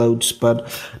shitloads, but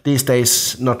these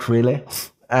days not really.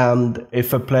 And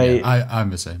if I play, I'm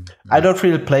the same. I don't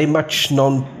really play much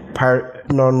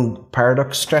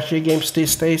non-Paradox strategy games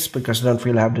these days because I don't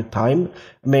really have the time.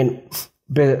 I mean,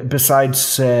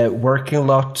 besides working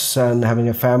lots and having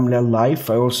a family and life,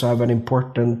 I also have an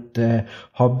important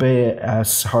hobby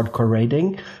as hardcore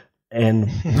raiding.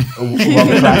 And one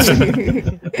class,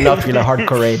 not really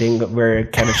hardcore raiding, where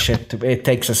kind of shit. It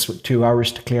takes us 2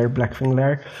 hours to clear Blackfin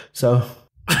Lair. So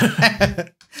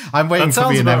I'm waiting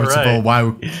for the inevitable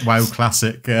WoW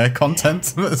Classic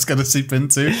content that's going to seep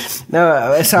into.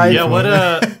 No, aside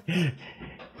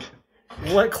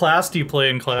what class do you play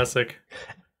in Classic?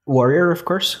 Warrior, of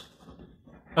course.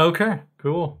 Okay,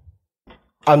 cool.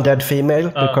 Undead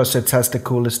female, because it has the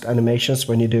coolest animations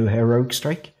when you do heroic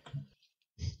strike.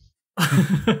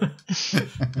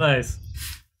 Nice.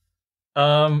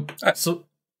 So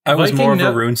I was more of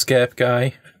a RuneScape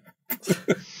guy.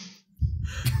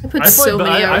 I put so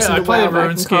many hours into played WoW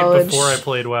back in college. before I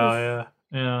played WoW.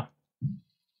 Yeah.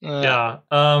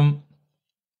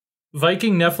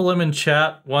 Viking Nephilim in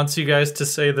chat wants you guys to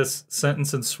say this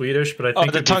sentence in Swedish, but I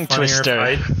think the tongue twister.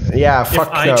 I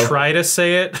try to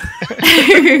say it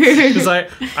because I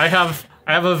have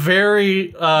a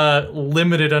very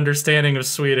limited understanding of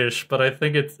Swedish, but I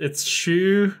think it's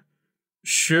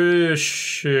sju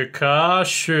sjuka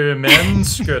sjömän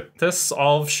sköttes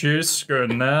av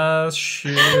sjöskorna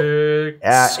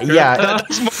yeah,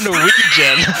 that's more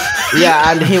Norwegian.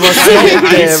 Yeah, and he was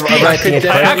writing it.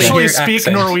 I actually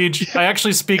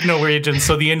speak Norwegian,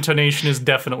 so the intonation is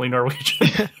definitely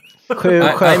Norwegian. I'm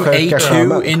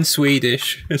A2 in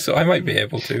Swedish, so I might be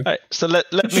able to. Right, so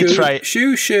let me try.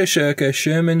 Sju sjösköka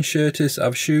sjömän sköttes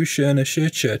av sjöskorna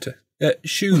skötsköte.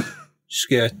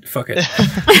 Fuck it.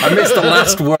 I missed the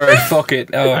last word. Fuck it.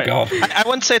 Oh right. God. I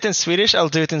won't say it in Swedish. I'll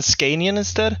do it in Scanian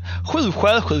instead. 7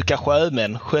 sjösjuka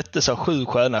sjömän sköttes av 7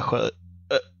 sköna skötter.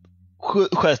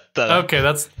 Okay,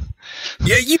 that's.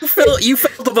 Yeah, you failed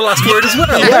on the last word as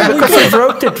well. Yeah, because I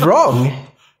wrote it wrong.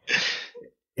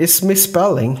 It's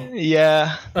misspelling.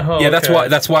 Yeah. Oh, yeah,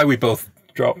 that's why we both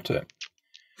dropped it.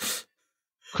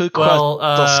 Well,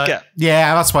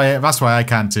 yeah, that's why I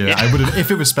can't do it. I would have,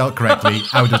 if it was spelled correctly,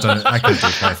 I would have done it. I could do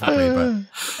it perfectly,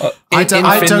 but I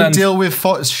don't deal with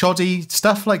shoddy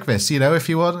stuff like this. You know, if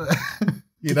you want,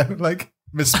 like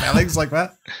misspellings like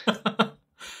that.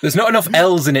 There's not enough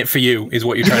L's in it for you, is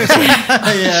what you're trying to say.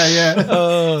 Yeah.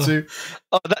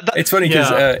 It's funny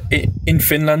because in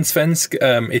Finlandssvensk,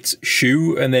 it's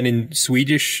sju, and then in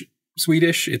Swedish,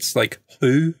 it's like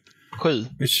hu.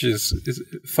 Which is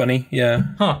funny, yeah.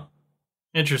 Huh.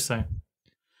 Interesting.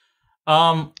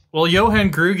 Well,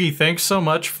 Johan Groogy, thanks so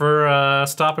much for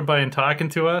stopping by and talking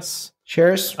to us.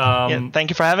 Cheers. Thank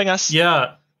you for having us.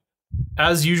 Yeah.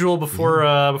 As usual,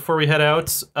 before we head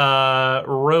out,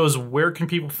 Rose, where can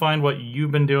people find what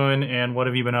you've been doing and what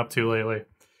have you been up to lately?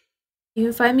 You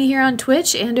can find me here on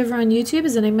Twitch and over on YouTube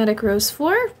as Enigmatic Rose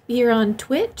 4. Here on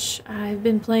Twitch, I've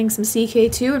been playing some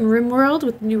CK2 and RimWorld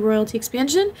with the new royalty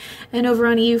expansion. And over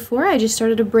on EU4, I just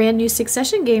started a brand new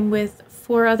Succession game with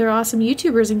 4 other awesome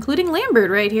YouTubers, including Lambert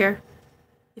right here.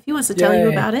 If he wants to tell you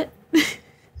about it.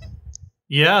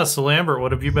 Yeah, so Lambert,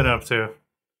 what have you been up to?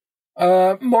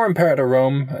 More Imperator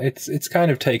Rome. It's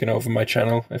kind of taken over my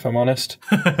channel, if I'm honest.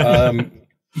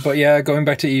 But yeah, going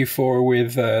back to EU4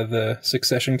 with the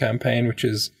Succession campaign, which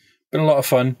has been a lot of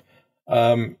fun.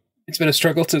 It's been a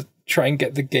struggle to try and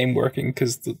get the game working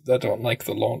because I don't like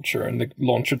the launcher and the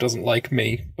launcher doesn't like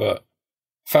me, but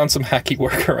found some hacky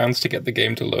workarounds to get the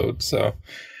game to load, so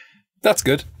that's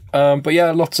good. But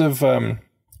yeah, lots of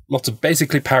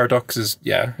basically Paradox is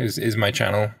my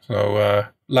channel. So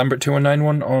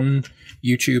Lambert2191 on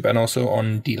YouTube and also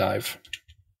on DLive.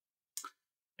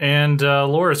 And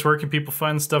Loris, where can people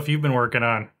find stuff you've been working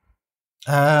on?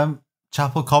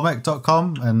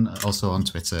 Chapelcomic.com and also on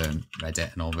Twitter and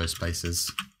Reddit and all those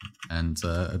places. And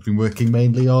I've been working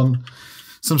mainly on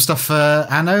some stuff for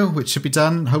Anno, which should be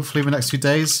done hopefully in the next few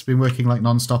days. Been working like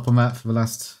non-stop on that for the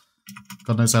last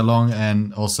God knows how long,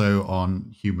 and also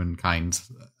on Humankind.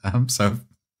 So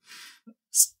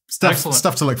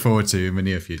stuff to look forward to in the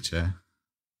near future.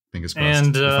 Fingers crossed.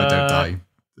 And if I don't die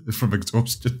from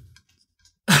exhaustion.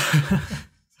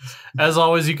 As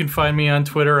always, you can find me on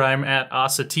Twitter. I'm at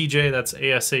AsaTJ. That's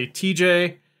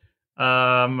ASATJ.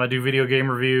 I do video game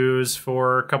reviews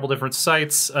for a couple different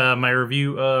sites. My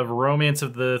review of Romance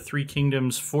of the Three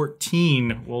Kingdoms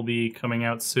 14 will be coming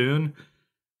out soon.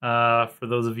 For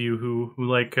those of you who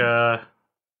like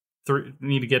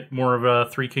need to get more of a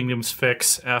Three Kingdoms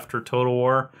fix after Total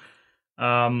War.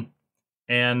 Yeah,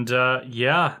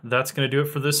 that's going to do it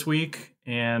for this week,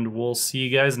 and we'll see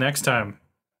you guys next time.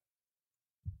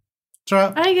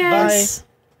 Bye, guys. Bye.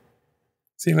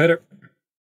 See you later.